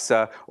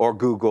Alexa or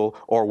Google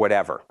or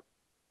whatever.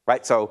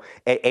 Right? So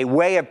a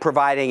way of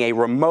providing a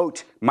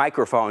remote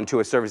microphone to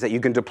a service that you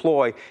can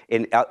deploy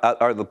in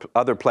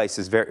other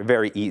places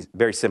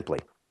very simply.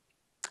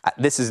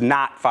 This is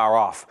not far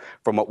off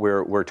from what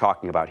we're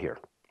talking about here.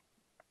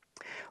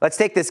 Let's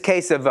take this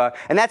case of,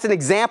 and that's an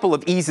example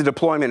of easy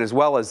deployment as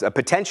well as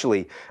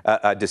potentially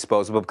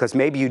disposable, because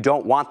maybe you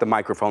don't want the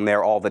microphone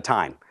there all the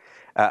time.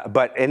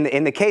 But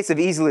in the case of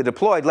easily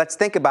deployed, let's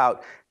think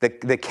about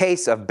the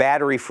case of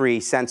battery-free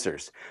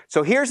sensors.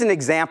 So here's an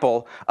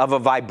example of a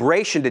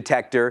vibration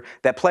detector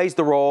that plays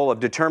the role of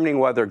determining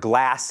whether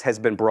glass has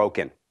been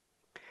broken.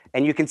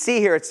 And you can see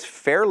here it's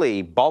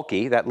fairly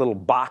bulky, that little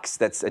box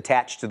that's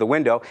attached to the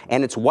window,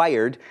 and it's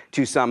wired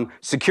to some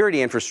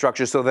security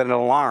infrastructure so that an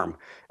alarm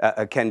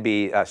can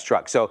be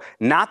struck. So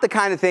not the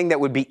kind of thing that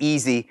would be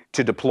easy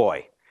to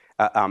deploy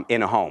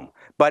in a home.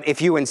 But if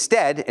you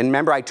instead, and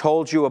remember I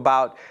told you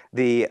about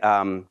the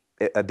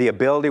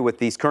ability with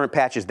these current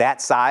patches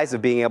that size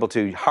of being able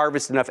to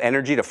harvest enough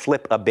energy to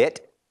flip a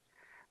bit,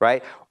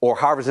 right? Or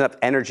harvest enough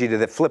energy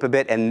to flip a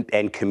bit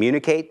and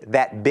communicate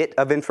that bit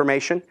of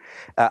information.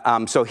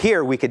 So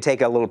here we could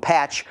take a little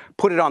patch,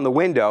 put it on the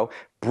window,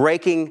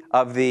 breaking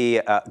of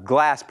the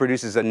glass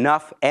produces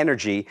enough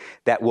energy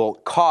that will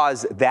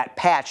cause that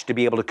patch to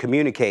be able to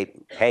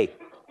communicate, hey,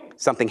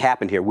 something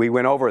happened here. We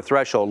went over a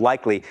threshold,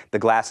 likely the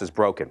glass is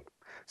broken.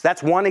 So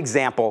that's one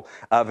example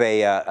of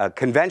a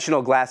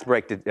conventional glass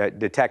break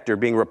detector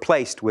being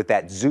replaced with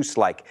that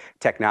Zeus-like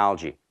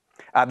technology.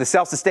 The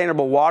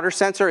self-sustainable water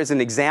sensor is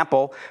an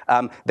example.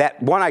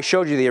 That one I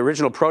showed you, the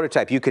original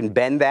prototype, you can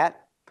bend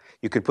that.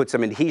 You could put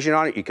some adhesion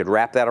on it. You could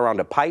wrap that around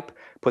a pipe,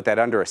 put that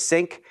under a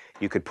sink.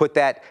 You could put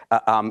that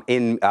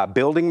in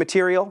building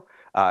material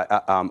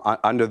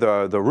under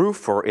the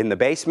roof or in the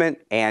basement.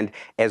 And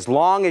as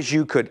long as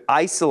you could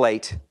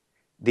isolate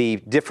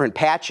the different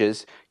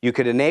patches, you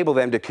could enable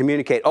them to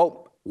communicate,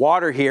 oh,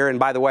 water here, and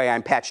by the way,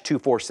 I'm patch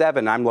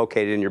 247, I'm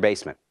located in your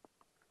basement.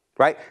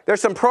 Right?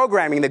 There's some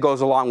programming that goes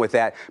along with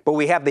that, but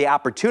we have the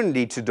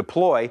opportunity to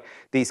deploy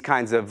these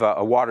kinds of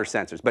water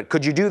sensors. But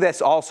could you do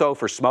this also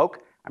for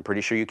smoke? I'm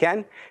pretty sure you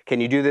can. Can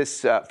you do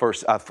this for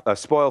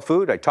spoiled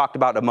food? I talked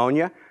about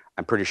ammonia.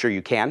 I'm pretty sure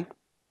you can.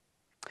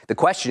 The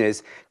question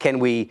is, can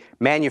we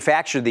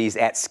manufacture these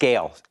at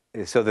scale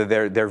so that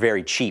they're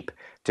very cheap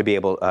to be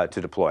able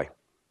to deploy?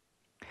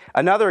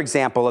 Another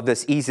example of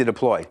this easy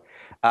deploy.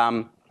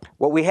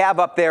 What we have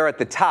up there at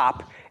the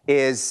top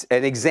is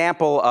an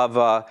example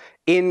of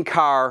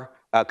in-car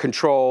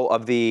control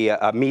of the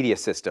media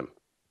system.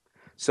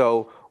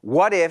 So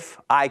what if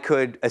I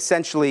could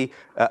essentially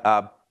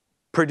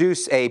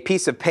produce a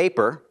piece of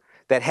paper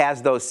that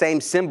has those same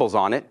symbols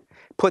on it,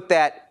 put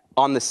that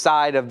on the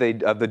side of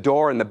the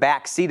door in the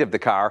back seat of the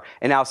car,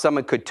 and now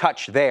someone could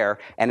touch there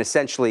and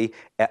essentially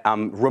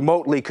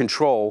remotely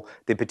control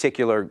the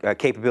particular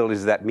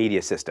capabilities of that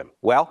media system.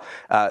 Well,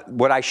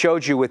 what I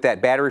showed you with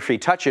that battery-free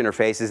touch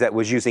interface is that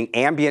was using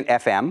ambient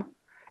FM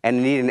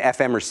and needed an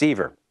FM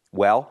receiver.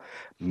 Well,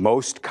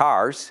 most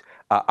cars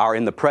are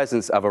in the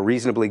presence of a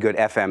reasonably good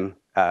FM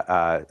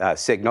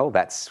signal.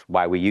 That's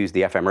why we use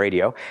the FM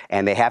radio,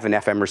 and they have an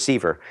FM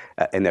receiver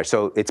in there.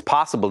 So it's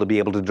possible to be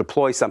able to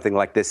deploy something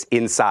like this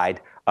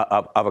inside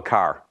of a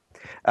car.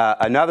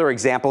 Another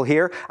example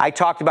here, I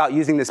talked about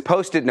using this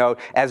Post-it note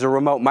as a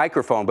remote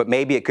microphone, but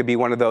maybe it could be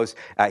one of those,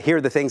 here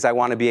are the things I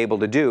want to be able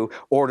to do,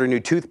 order new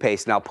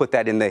toothpaste, and I'll put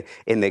that in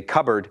the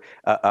cupboard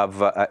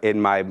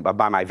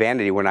by my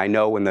vanity when I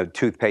know when the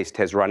toothpaste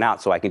has run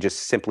out, so I can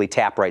just simply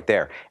tap right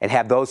there and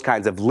have those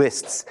kinds of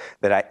lists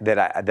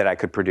that I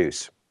could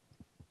produce.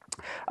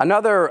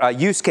 Another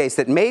use case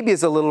that maybe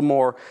is a little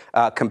more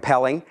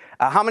compelling,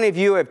 how many of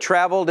you have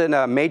traveled in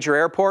a major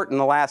airport in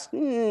the last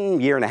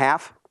year and a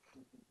half?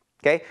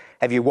 Okay.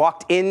 Have you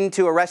walked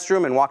into a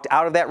restroom and walked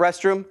out of that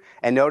restroom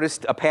and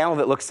noticed a panel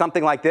that looks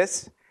something like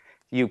this?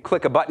 You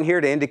click a button here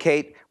to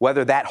indicate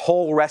whether that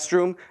whole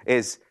restroom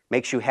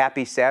makes you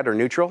happy, sad, or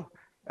neutral.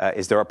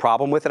 Is there a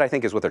problem with it, I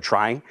think is what they're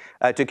trying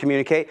to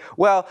communicate.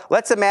 Well,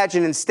 let's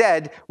imagine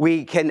instead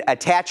we can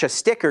attach a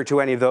sticker to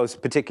any of those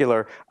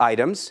particular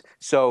items.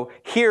 So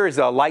here's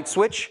a light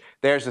switch,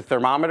 there's a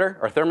thermometer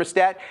or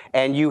thermostat,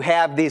 and you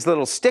have these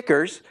little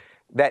stickers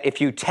that if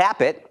you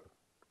tap it,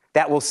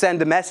 that will send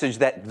a message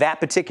that that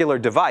particular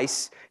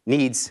device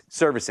needs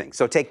servicing.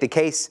 So take the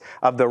case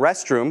of the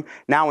restroom.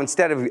 Now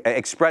instead of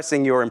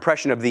expressing your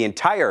impression of the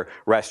entire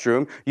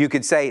restroom, you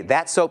could say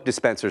that soap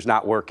dispenser's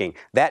not working,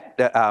 that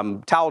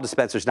towel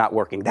dispenser's not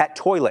working, that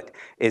toilet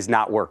is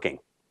not working,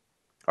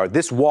 or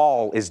this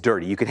wall is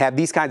dirty. You could have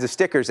these kinds of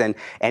stickers and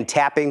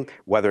tapping,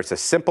 whether it's a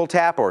simple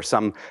tap or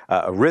some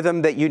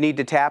rhythm that you need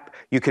to tap,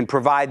 you can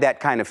provide that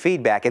kind of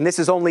feedback. And this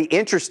is only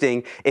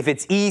interesting if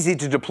it's easy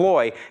to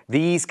deploy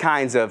these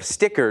kinds of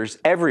stickers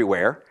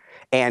everywhere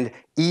and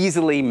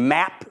easily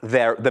map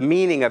the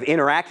meaning of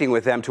interacting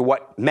with them to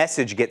what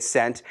message gets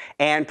sent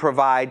and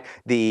provide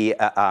the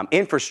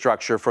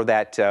infrastructure for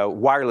that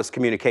wireless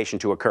communication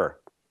to occur.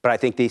 But I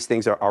think these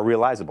things are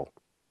realizable.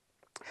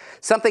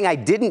 Something I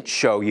didn't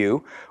show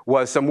you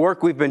was some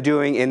work we've been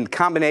doing in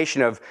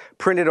combination of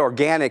printed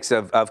organics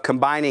of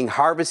combining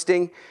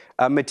harvesting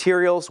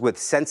materials with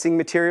sensing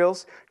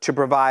materials to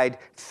provide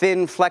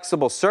thin,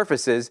 flexible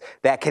surfaces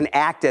that can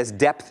act as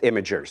depth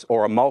imagers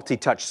or a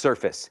multi-touch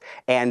surface.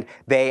 And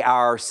they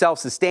are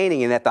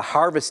self-sustaining in that the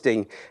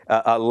harvesting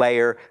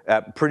layer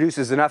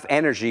produces enough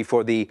energy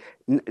for you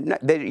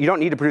don't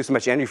need to produce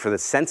much energy for the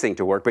sensing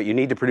to work, but you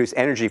need to produce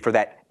energy for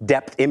that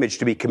depth image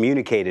to be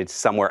communicated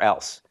somewhere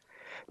else.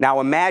 Now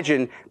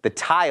imagine the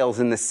tiles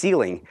in the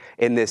ceiling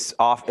in this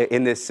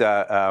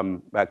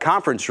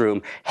conference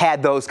room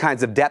had those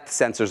kinds of depth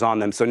sensors on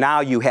them. So now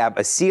you have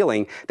a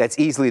ceiling that's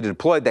easily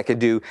deployed that can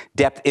do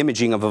depth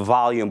imaging of a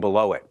volume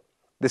below it.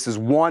 This is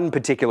one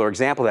particular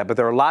example of that, but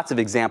there are lots of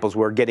examples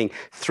where getting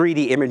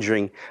 3D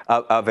imaging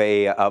of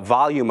a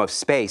volume of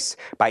space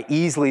by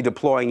easily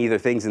deploying either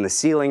things in the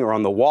ceiling or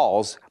on the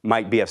walls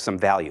might be of some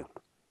value.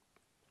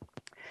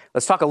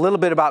 Let's talk a little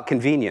bit about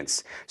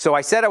convenience. So I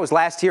said I was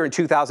last here in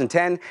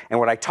 2010, and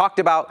what I talked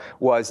about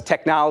was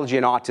technology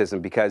and autism,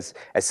 because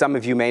as some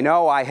of you may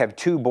know, I have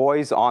 2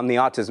 boys on the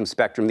autism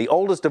spectrum, the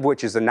oldest of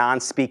which is a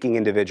non-speaking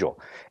individual.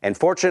 And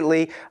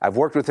fortunately, I've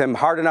worked with him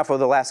hard enough over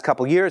the last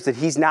couple years that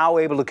he's now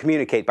able to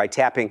communicate by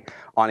tapping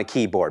on a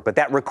keyboard. But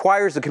that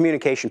requires a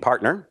communication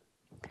partner,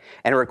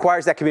 and it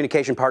requires that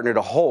communication partner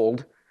to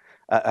hold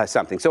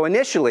something. So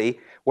initially,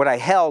 what I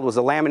held was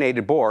a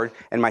laminated board,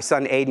 and my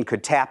son Aiden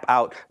could tap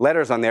out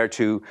letters on there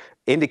to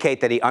indicate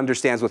that he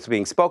understands what's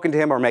being spoken to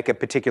him or make a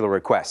particular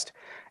request.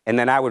 And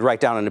then I would write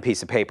down on a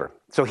piece of paper.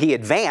 So he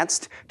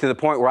advanced to the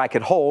point where I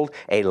could hold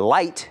a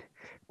light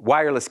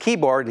wireless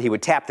keyboard, and he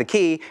would tap the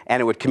key,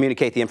 and it would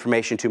communicate the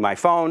information to my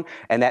phone,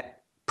 and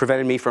that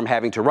prevented me from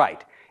having to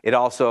write. It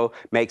also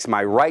makes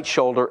my right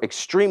shoulder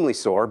extremely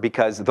sore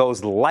because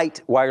those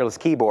light wireless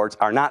keyboards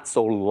are not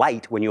so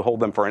light when you hold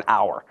them for an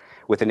hour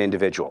with an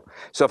individual.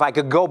 So if I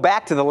could go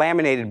back to the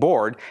laminated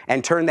board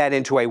and turn that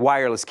into a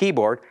wireless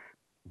keyboard,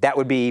 that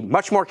would be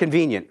much more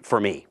convenient for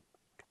me.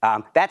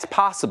 That's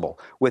possible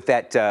with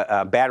that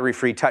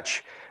battery-free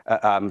touch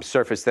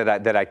surface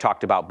that I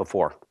talked about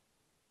before.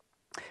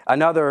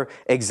 Another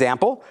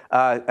example,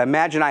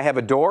 imagine I have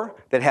a door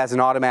that has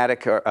an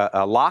automatic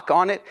lock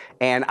on it,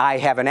 and I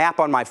have an app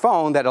on my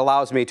phone that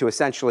allows me to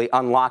essentially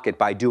unlock it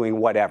by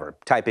doing whatever,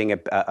 typing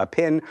a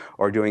PIN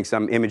or doing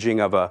some imaging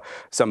of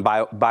some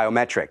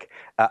biometric.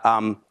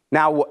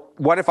 Now,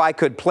 what if I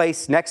could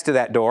place next to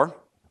that door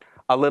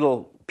a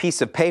little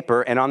piece of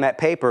paper, and on that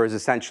paper is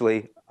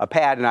essentially a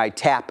pad, and I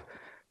tap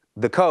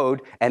the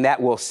code, and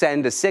that will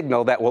send a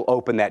signal that will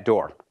open that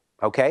door.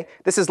 Okay?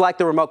 This is like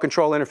the remote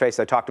control interface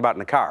I talked about in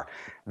the car.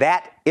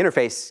 That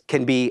interface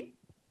can be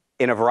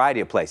in a variety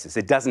of places.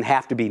 It doesn't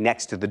have to be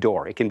next to the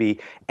door. It can be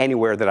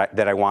anywhere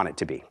that I want it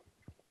to be.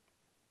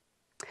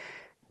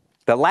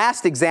 The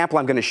last example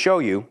I'm going to show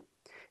you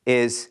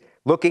is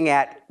looking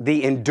at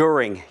the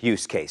enduring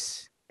use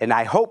case. And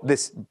I hope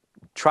this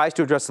tries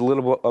to address a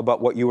little bit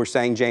about what you were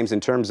saying, James, in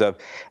terms of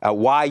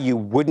why you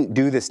wouldn't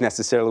do this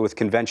necessarily with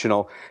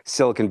conventional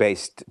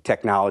silicon-based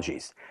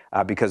technologies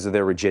because of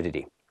their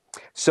rigidity.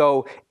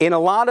 So in a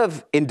lot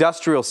of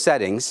industrial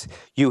settings,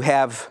 you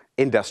have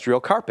industrial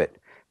carpet.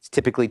 It's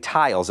typically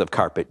tiles of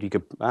carpet. You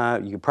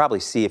could probably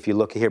see if you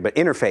look here, but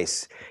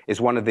Interface is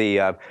one of the,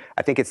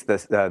 I think it's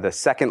the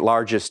second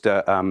largest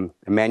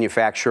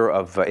manufacturer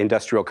of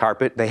industrial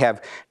carpet. They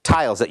have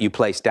tiles that you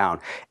place down.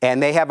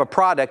 And they have a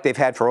product they've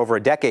had for over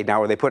a decade now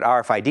where they put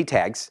RFID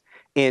tags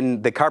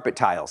in the carpet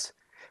tiles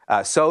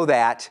so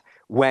that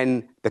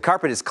when the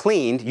carpet is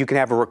cleaned, you can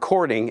have a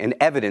recording and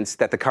evidence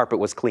that the carpet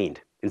was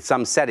cleaned. In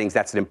some settings,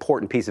 that's an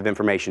important piece of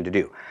information to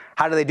do.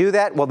 How do they do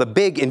that? Well, the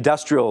big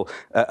industrial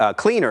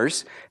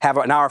cleaners have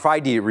an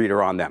RFID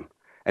reader on them.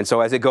 And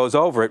so as it goes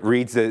over, it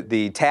reads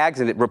the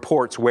tags and it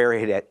reports where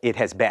it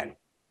has been.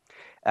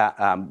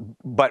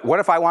 But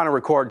what if I want to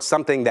record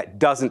something that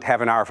doesn't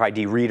have an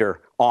RFID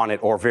reader on it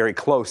or very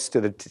close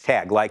to the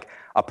tag, like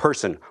a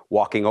person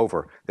walking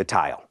over the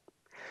tile?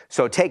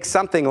 So take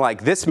something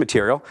like this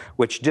material,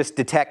 which just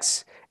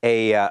detects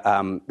a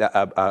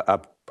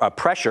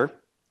pressure.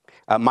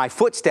 My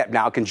footstep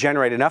now can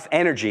generate enough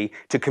energy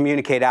to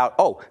communicate out,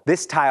 oh,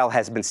 this tile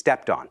has been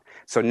stepped on.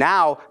 So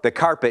now the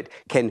carpet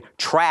can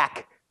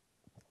track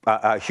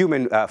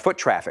human foot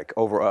traffic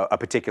over a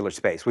particular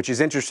space, which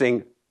is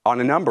interesting on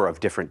a number of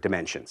different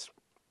dimensions.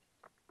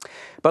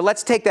 But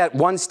let's take that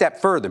one step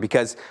further,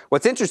 because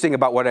what's interesting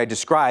about what I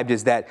described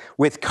is that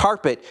with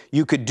carpet,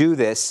 you could do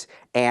this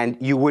and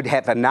you would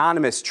have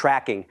anonymous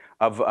tracking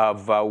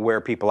of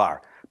where people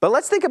are. But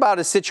let's think about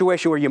a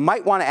situation where you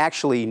might want to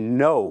actually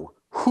know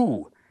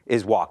who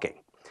is walking.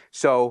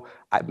 So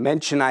I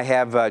mentioned I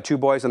have 2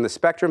 boys on the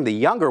spectrum. The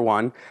younger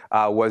one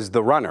was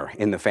the runner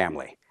in the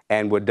family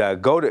and would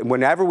go to,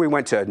 whenever we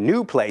went to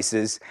new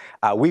places,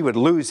 we would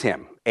lose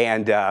him.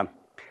 And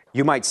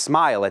you might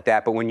smile at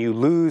that, but when you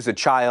lose a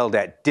child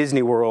at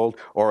Disney World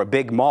or a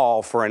big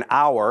mall for an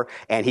hour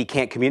and he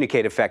can't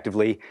communicate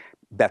effectively,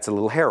 that's a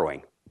little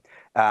harrowing.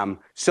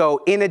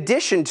 So in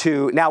addition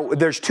to, now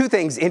there's 2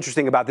 things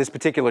interesting about this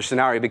particular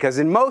scenario, because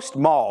in most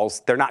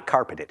malls, they're not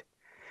carpeted.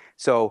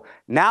 So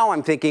now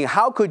I'm thinking,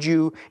 how could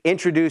you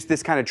introduce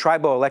this kind of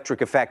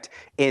triboelectric effect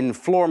in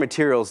floor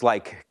materials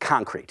like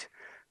concrete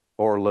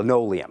or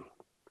linoleum?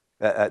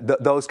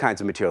 Those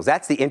kinds of materials.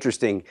 That's the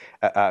interesting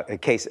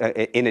case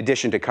in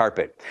addition to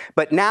carpet.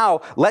 But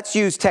now let's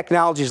use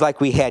technologies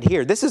like we had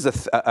here. This is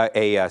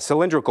a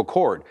cylindrical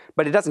cord,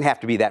 but it doesn't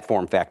have to be that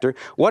form factor.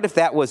 What if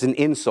that was an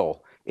insole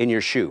in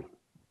your shoe?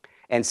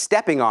 And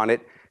stepping on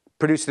it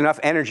produced enough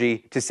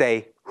energy to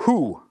say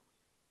who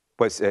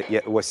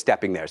was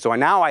stepping there. So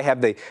now I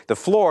have the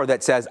floor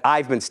that says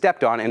I've been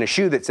stepped on and a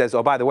shoe that says,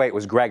 oh, by the way, it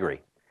was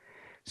Gregory.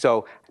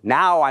 So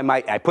now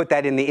I put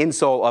that in the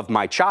insole of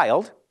my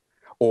child,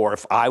 or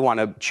if I want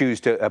to choose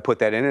to put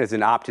that in as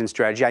an opt-in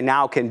strategy, I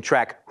now can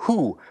track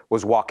who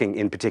was walking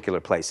in particular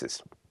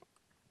places.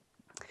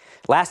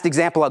 Last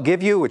example I'll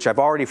give you, which I've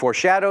already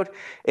foreshadowed,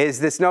 is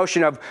this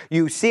notion of,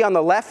 you see on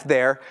the left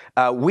there,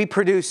 we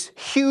produce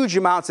huge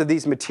amounts of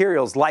these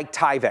materials like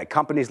Tyvek.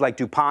 Companies like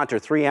DuPont or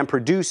 3M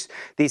produce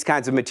these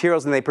kinds of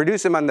materials, and they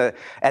produce them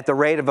at the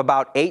rate of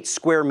about 8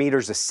 square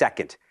meters a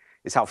second.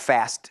 Is how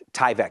fast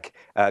Tyvek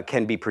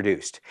can be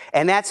produced.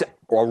 And that's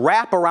a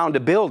wrap around a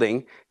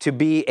building to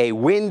be a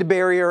wind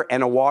barrier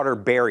and a water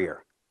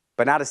barrier,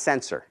 but not a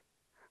sensor.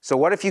 So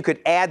what if you could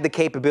add the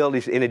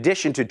capabilities, in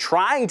addition to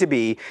trying to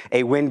be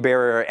a wind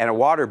barrier and a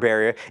water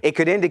barrier, it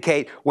could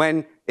indicate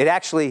when it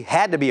actually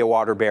had to be a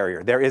water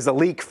barrier. There is a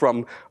leak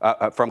from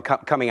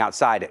coming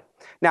outside it.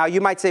 Now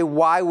you might say,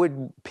 why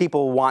would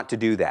people want to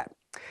do that?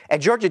 At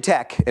Georgia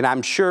Tech, and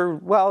I'm sure,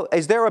 well,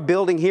 is there a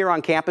building here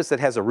on campus that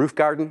has a roof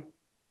garden?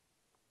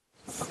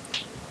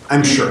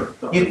 I'm sure.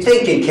 You'd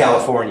think in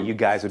California you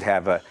guys would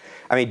have a,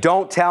 I mean,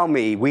 don't tell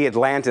me we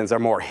Atlantans are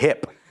more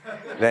hip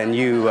than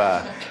you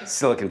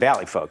Silicon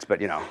Valley folks,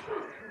 but you know,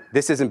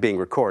 this isn't being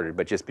recorded,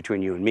 but just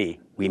between you and me,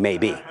 we may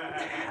be.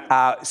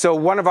 So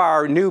one of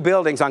our new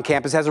buildings on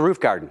campus has a roof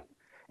garden.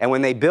 And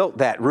when they built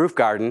that roof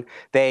garden,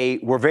 they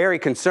were very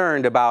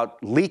concerned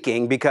about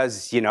leaking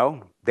because, you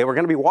know, they were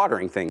going to be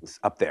watering things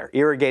up there,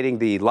 irrigating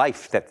the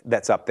life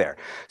that's up there.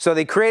 So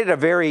they created a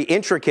very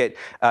intricate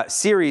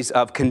series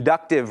of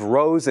conductive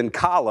rows and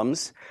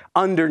columns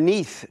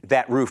underneath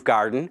that roof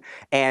garden.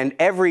 And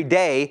every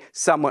day,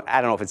 someone, I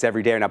don't know if it's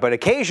every day or not, but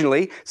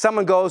occasionally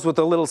someone goes with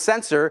a little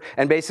sensor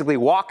and basically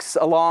walks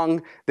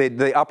along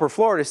the upper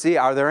floor to see,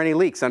 are there any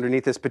leaks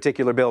underneath this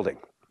particular building?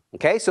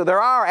 Okay, so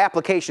there are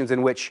applications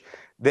in which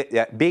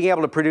being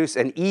able to produce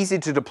an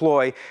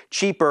easy-to-deploy,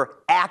 cheaper,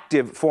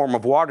 active form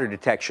of water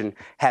detection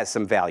has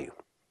some value.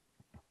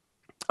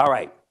 All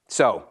right,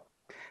 so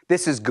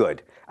this is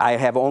good. I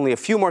have only a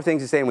few more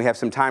things to say, and we have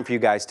some time for you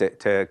guys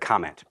to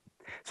comment.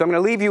 So I'm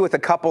going to leave you with a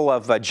couple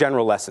of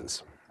general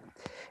lessons.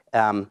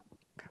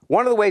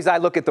 One of the ways I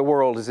look at the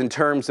world is in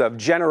terms of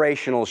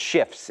generational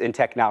shifts in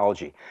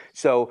technology.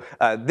 So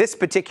this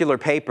particular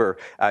paper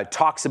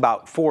talks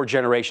about 4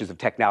 generations of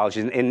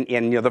technology, and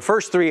you know, the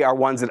first 3 are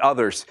ones that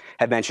others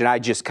have mentioned. I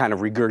just kind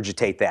of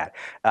regurgitate that.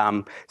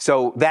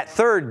 So that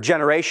 3rd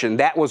generation,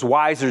 that was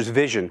WEISER'S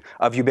vision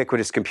of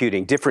ubiquitous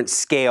computing, different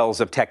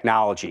scales of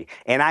technology.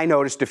 And I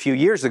noticed a few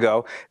years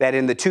ago that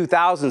in the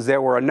 2000s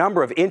there were a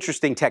number of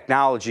interesting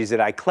technologies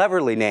that I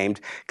cleverly named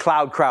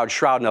Cloud, Crowd,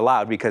 Shroud, and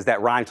Allowed, because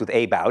that rhymes with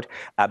Abowd.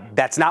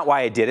 That's not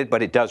why I did it,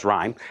 but it does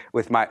rhyme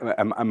with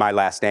my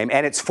last name.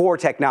 And it's 4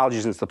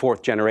 technologies, and it's the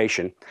 4th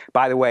generation.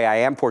 By the way, I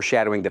am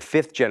foreshadowing the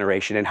 5th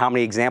generation. And how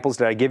many examples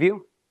did I give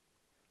you?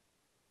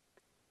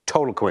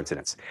 Total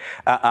coincidence.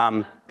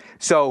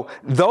 So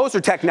those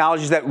are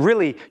technologies that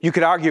really, you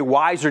could argue,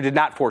 WEISER did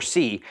not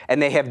foresee, and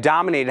they have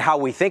dominated how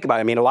we think about it.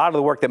 I mean, a lot of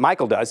the work that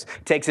Michael does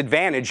takes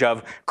advantage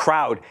of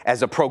crowd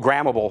as a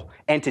programmable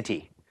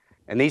entity.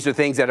 And these are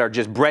things that are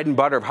just bread and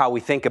butter of how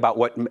we think about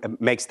what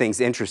makes things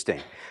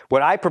interesting.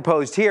 What I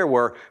proposed here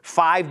were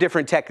 5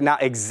 different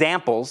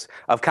examples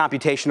of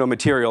computational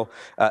material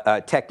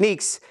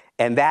techniques,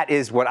 and that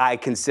is what I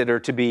consider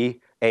to be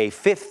a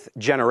 5th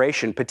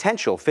generation,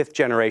 potential 5th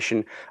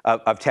generation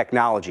of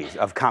technologies,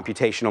 of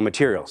computational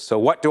materials. So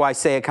what do I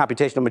say a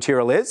computational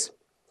material is?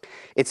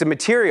 It's a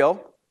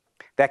material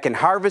that can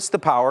harvest the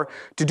power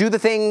to do the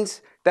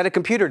things that a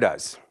computer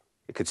does.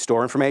 It could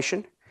store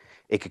information.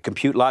 It could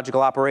compute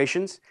logical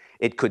operations.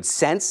 It could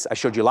sense. I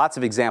showed you lots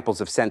of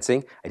examples of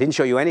sensing. I didn't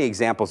show you any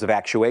examples of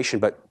actuation,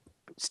 but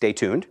stay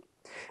tuned.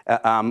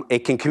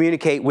 It can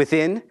communicate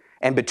within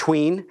and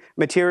between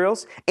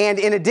materials. And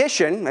in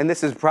addition, and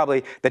this is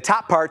probably the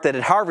top part, that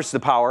it harvests the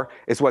power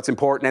is what's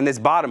important, and this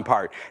bottom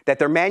part, that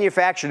they're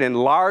manufactured in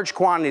large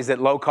quantities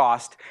at low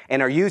cost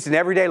and are used in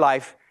everyday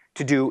life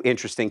to do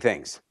interesting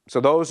things.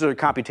 So those are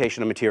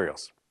computational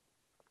materials.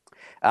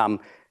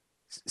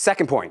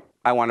 Second point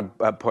I want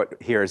to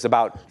put here is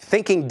about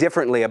thinking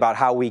differently about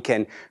how we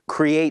can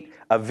create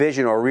a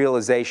vision or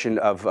realization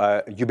of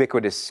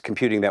ubiquitous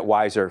computing that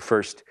WEISER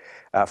first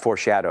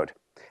foreshadowed.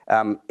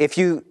 If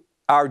you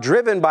are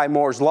driven by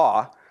Moore's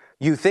law,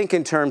 you think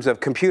in terms of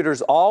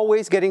computers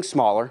always getting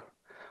smaller,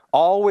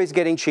 always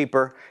getting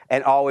cheaper,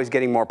 and always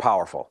getting more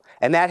powerful.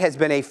 And that has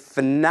been a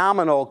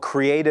phenomenal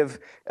creative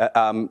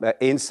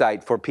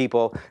insight for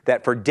people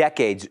that for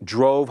decades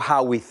drove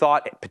how we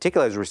thought,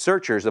 particularly as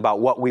researchers, about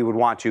what we would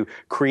want to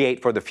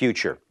create for the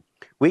future.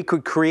 We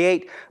could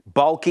create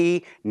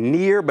bulky,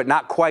 near but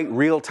not quite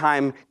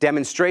real-time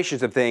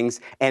demonstrations of things,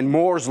 and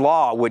Moore's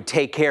law would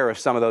take care of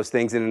some of those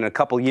things, and in a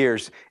couple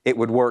years it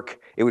would work.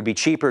 It would be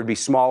cheaper, it would be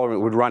smaller, it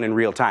would run in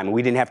real time. And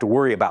we didn't have to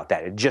worry about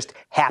that. It just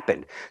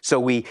happened. So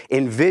we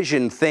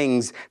envisioned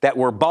things that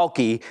were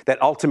bulky that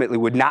ultimately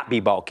would not be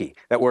bulky,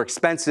 that were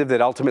expensive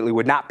that ultimately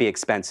would not be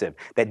expensive,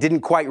 that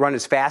didn't quite run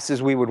as fast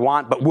as we would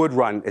want, but would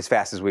run as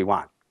fast as we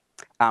want.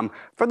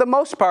 For the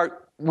most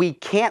part, we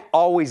can't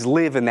always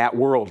live in that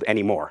world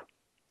anymore.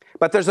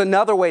 But there's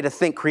another way to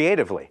think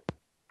creatively.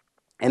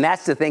 And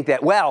that's to think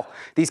that, well,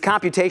 these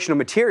computational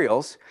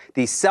materials,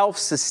 these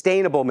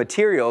self-sustainable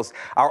materials,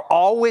 are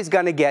always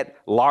going to get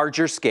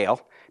larger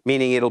scale,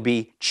 meaning it'll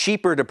be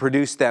cheaper to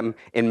produce them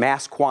in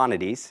mass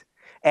quantities,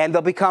 and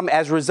they'll become,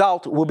 as a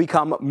result, will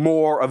become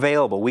more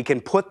available. We can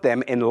put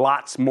them in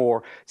lots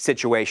more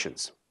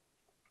situations.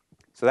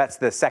 So that's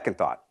the second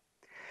thought.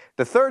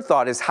 The third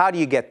thought is, how do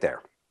you get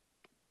there?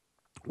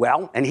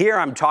 Well, and here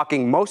I'm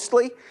talking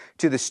mostly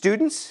to the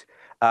students,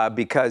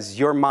 because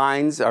your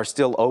minds are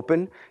still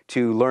open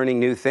to learning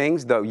new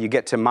things, though you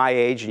get to my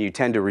age and you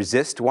tend to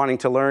resist wanting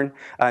to learn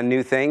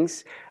new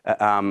things.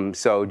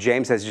 So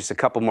James has just a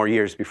couple more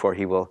years before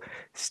he will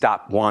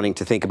stop wanting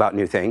to think about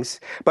new things.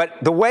 But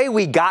the way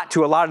we got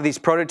to a lot of these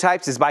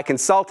prototypes is by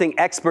consulting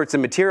experts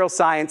in material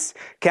science,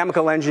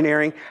 chemical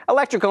engineering,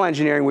 electrical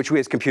engineering, which we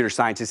as computer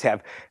scientists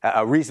have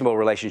a reasonable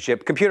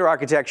relationship, computer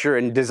architecture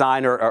and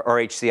design or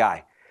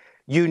HCI.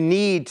 You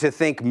need to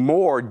think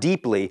more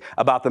deeply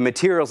about the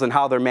materials and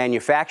how they're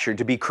manufactured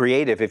to be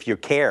creative if you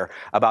care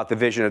about the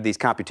vision of these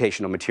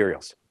computational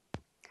materials.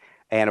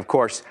 And of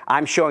course,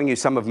 I'm showing you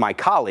some of my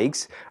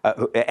colleagues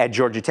at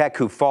Georgia Tech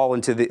who fall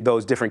into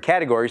those different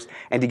categories.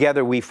 And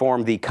together we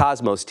form the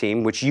COSMOS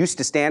team, which used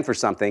to stand for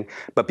something.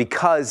 But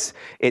because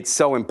it's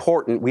so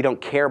important, we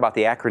don't care about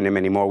the acronym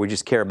anymore. We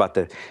just care about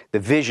the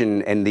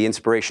vision and the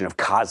inspiration of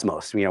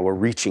cosmos. You know, we're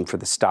reaching for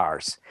the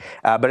stars.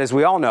 But as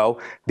we all know,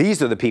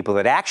 these are the people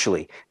that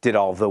actually did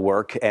all the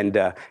work.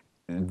 And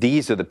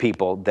these are the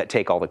people that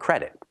take all the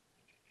credit.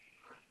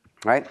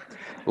 Right?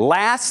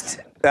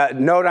 Last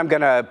note I'm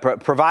going to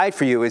provide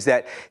for you is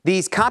that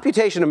these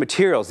computational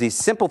materials, these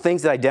simple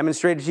things that I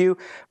demonstrated to you,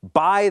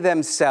 by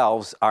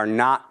themselves are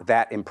not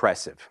that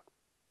impressive.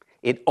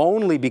 It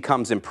only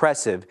becomes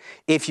impressive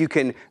if you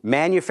can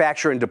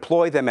manufacture and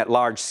deploy them at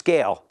large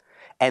scale.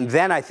 And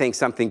then I think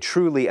something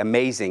truly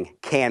amazing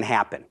can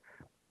happen.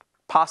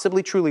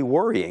 Possibly truly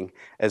worrying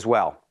as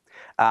well.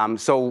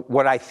 So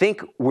what I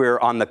think we're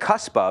on the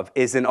cusp of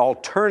is an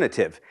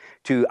alternative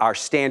to our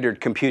standard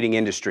computing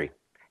industry.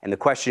 And the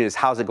question is,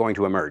 how's it going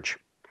to emerge?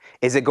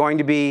 Is it going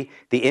to be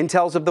the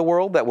Intels of the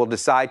world that will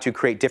decide to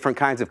create different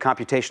kinds of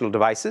computational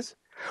devices?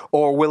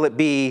 Or will it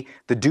be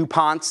the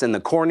DuPonts and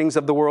the Cornings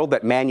of the world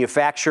that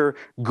manufacture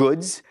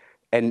goods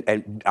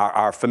and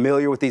are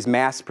familiar with these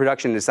mass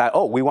production and decide,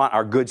 oh, we want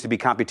our goods to be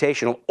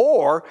computational?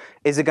 Or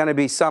is it going to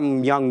be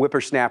some young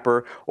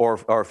whippersnapper or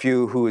a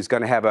few who is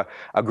going to have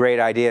a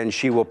great idea and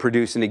she will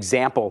produce an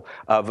example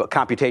of a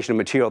computational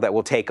material that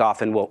will take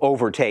off and will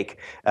overtake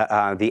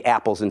the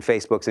Apples and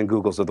Facebooks and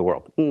Googles of the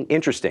world?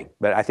 Interesting,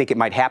 but I think it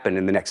might happen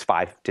in the next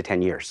 5 to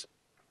 10 years.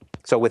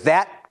 So with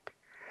that,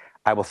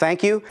 I will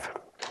thank you.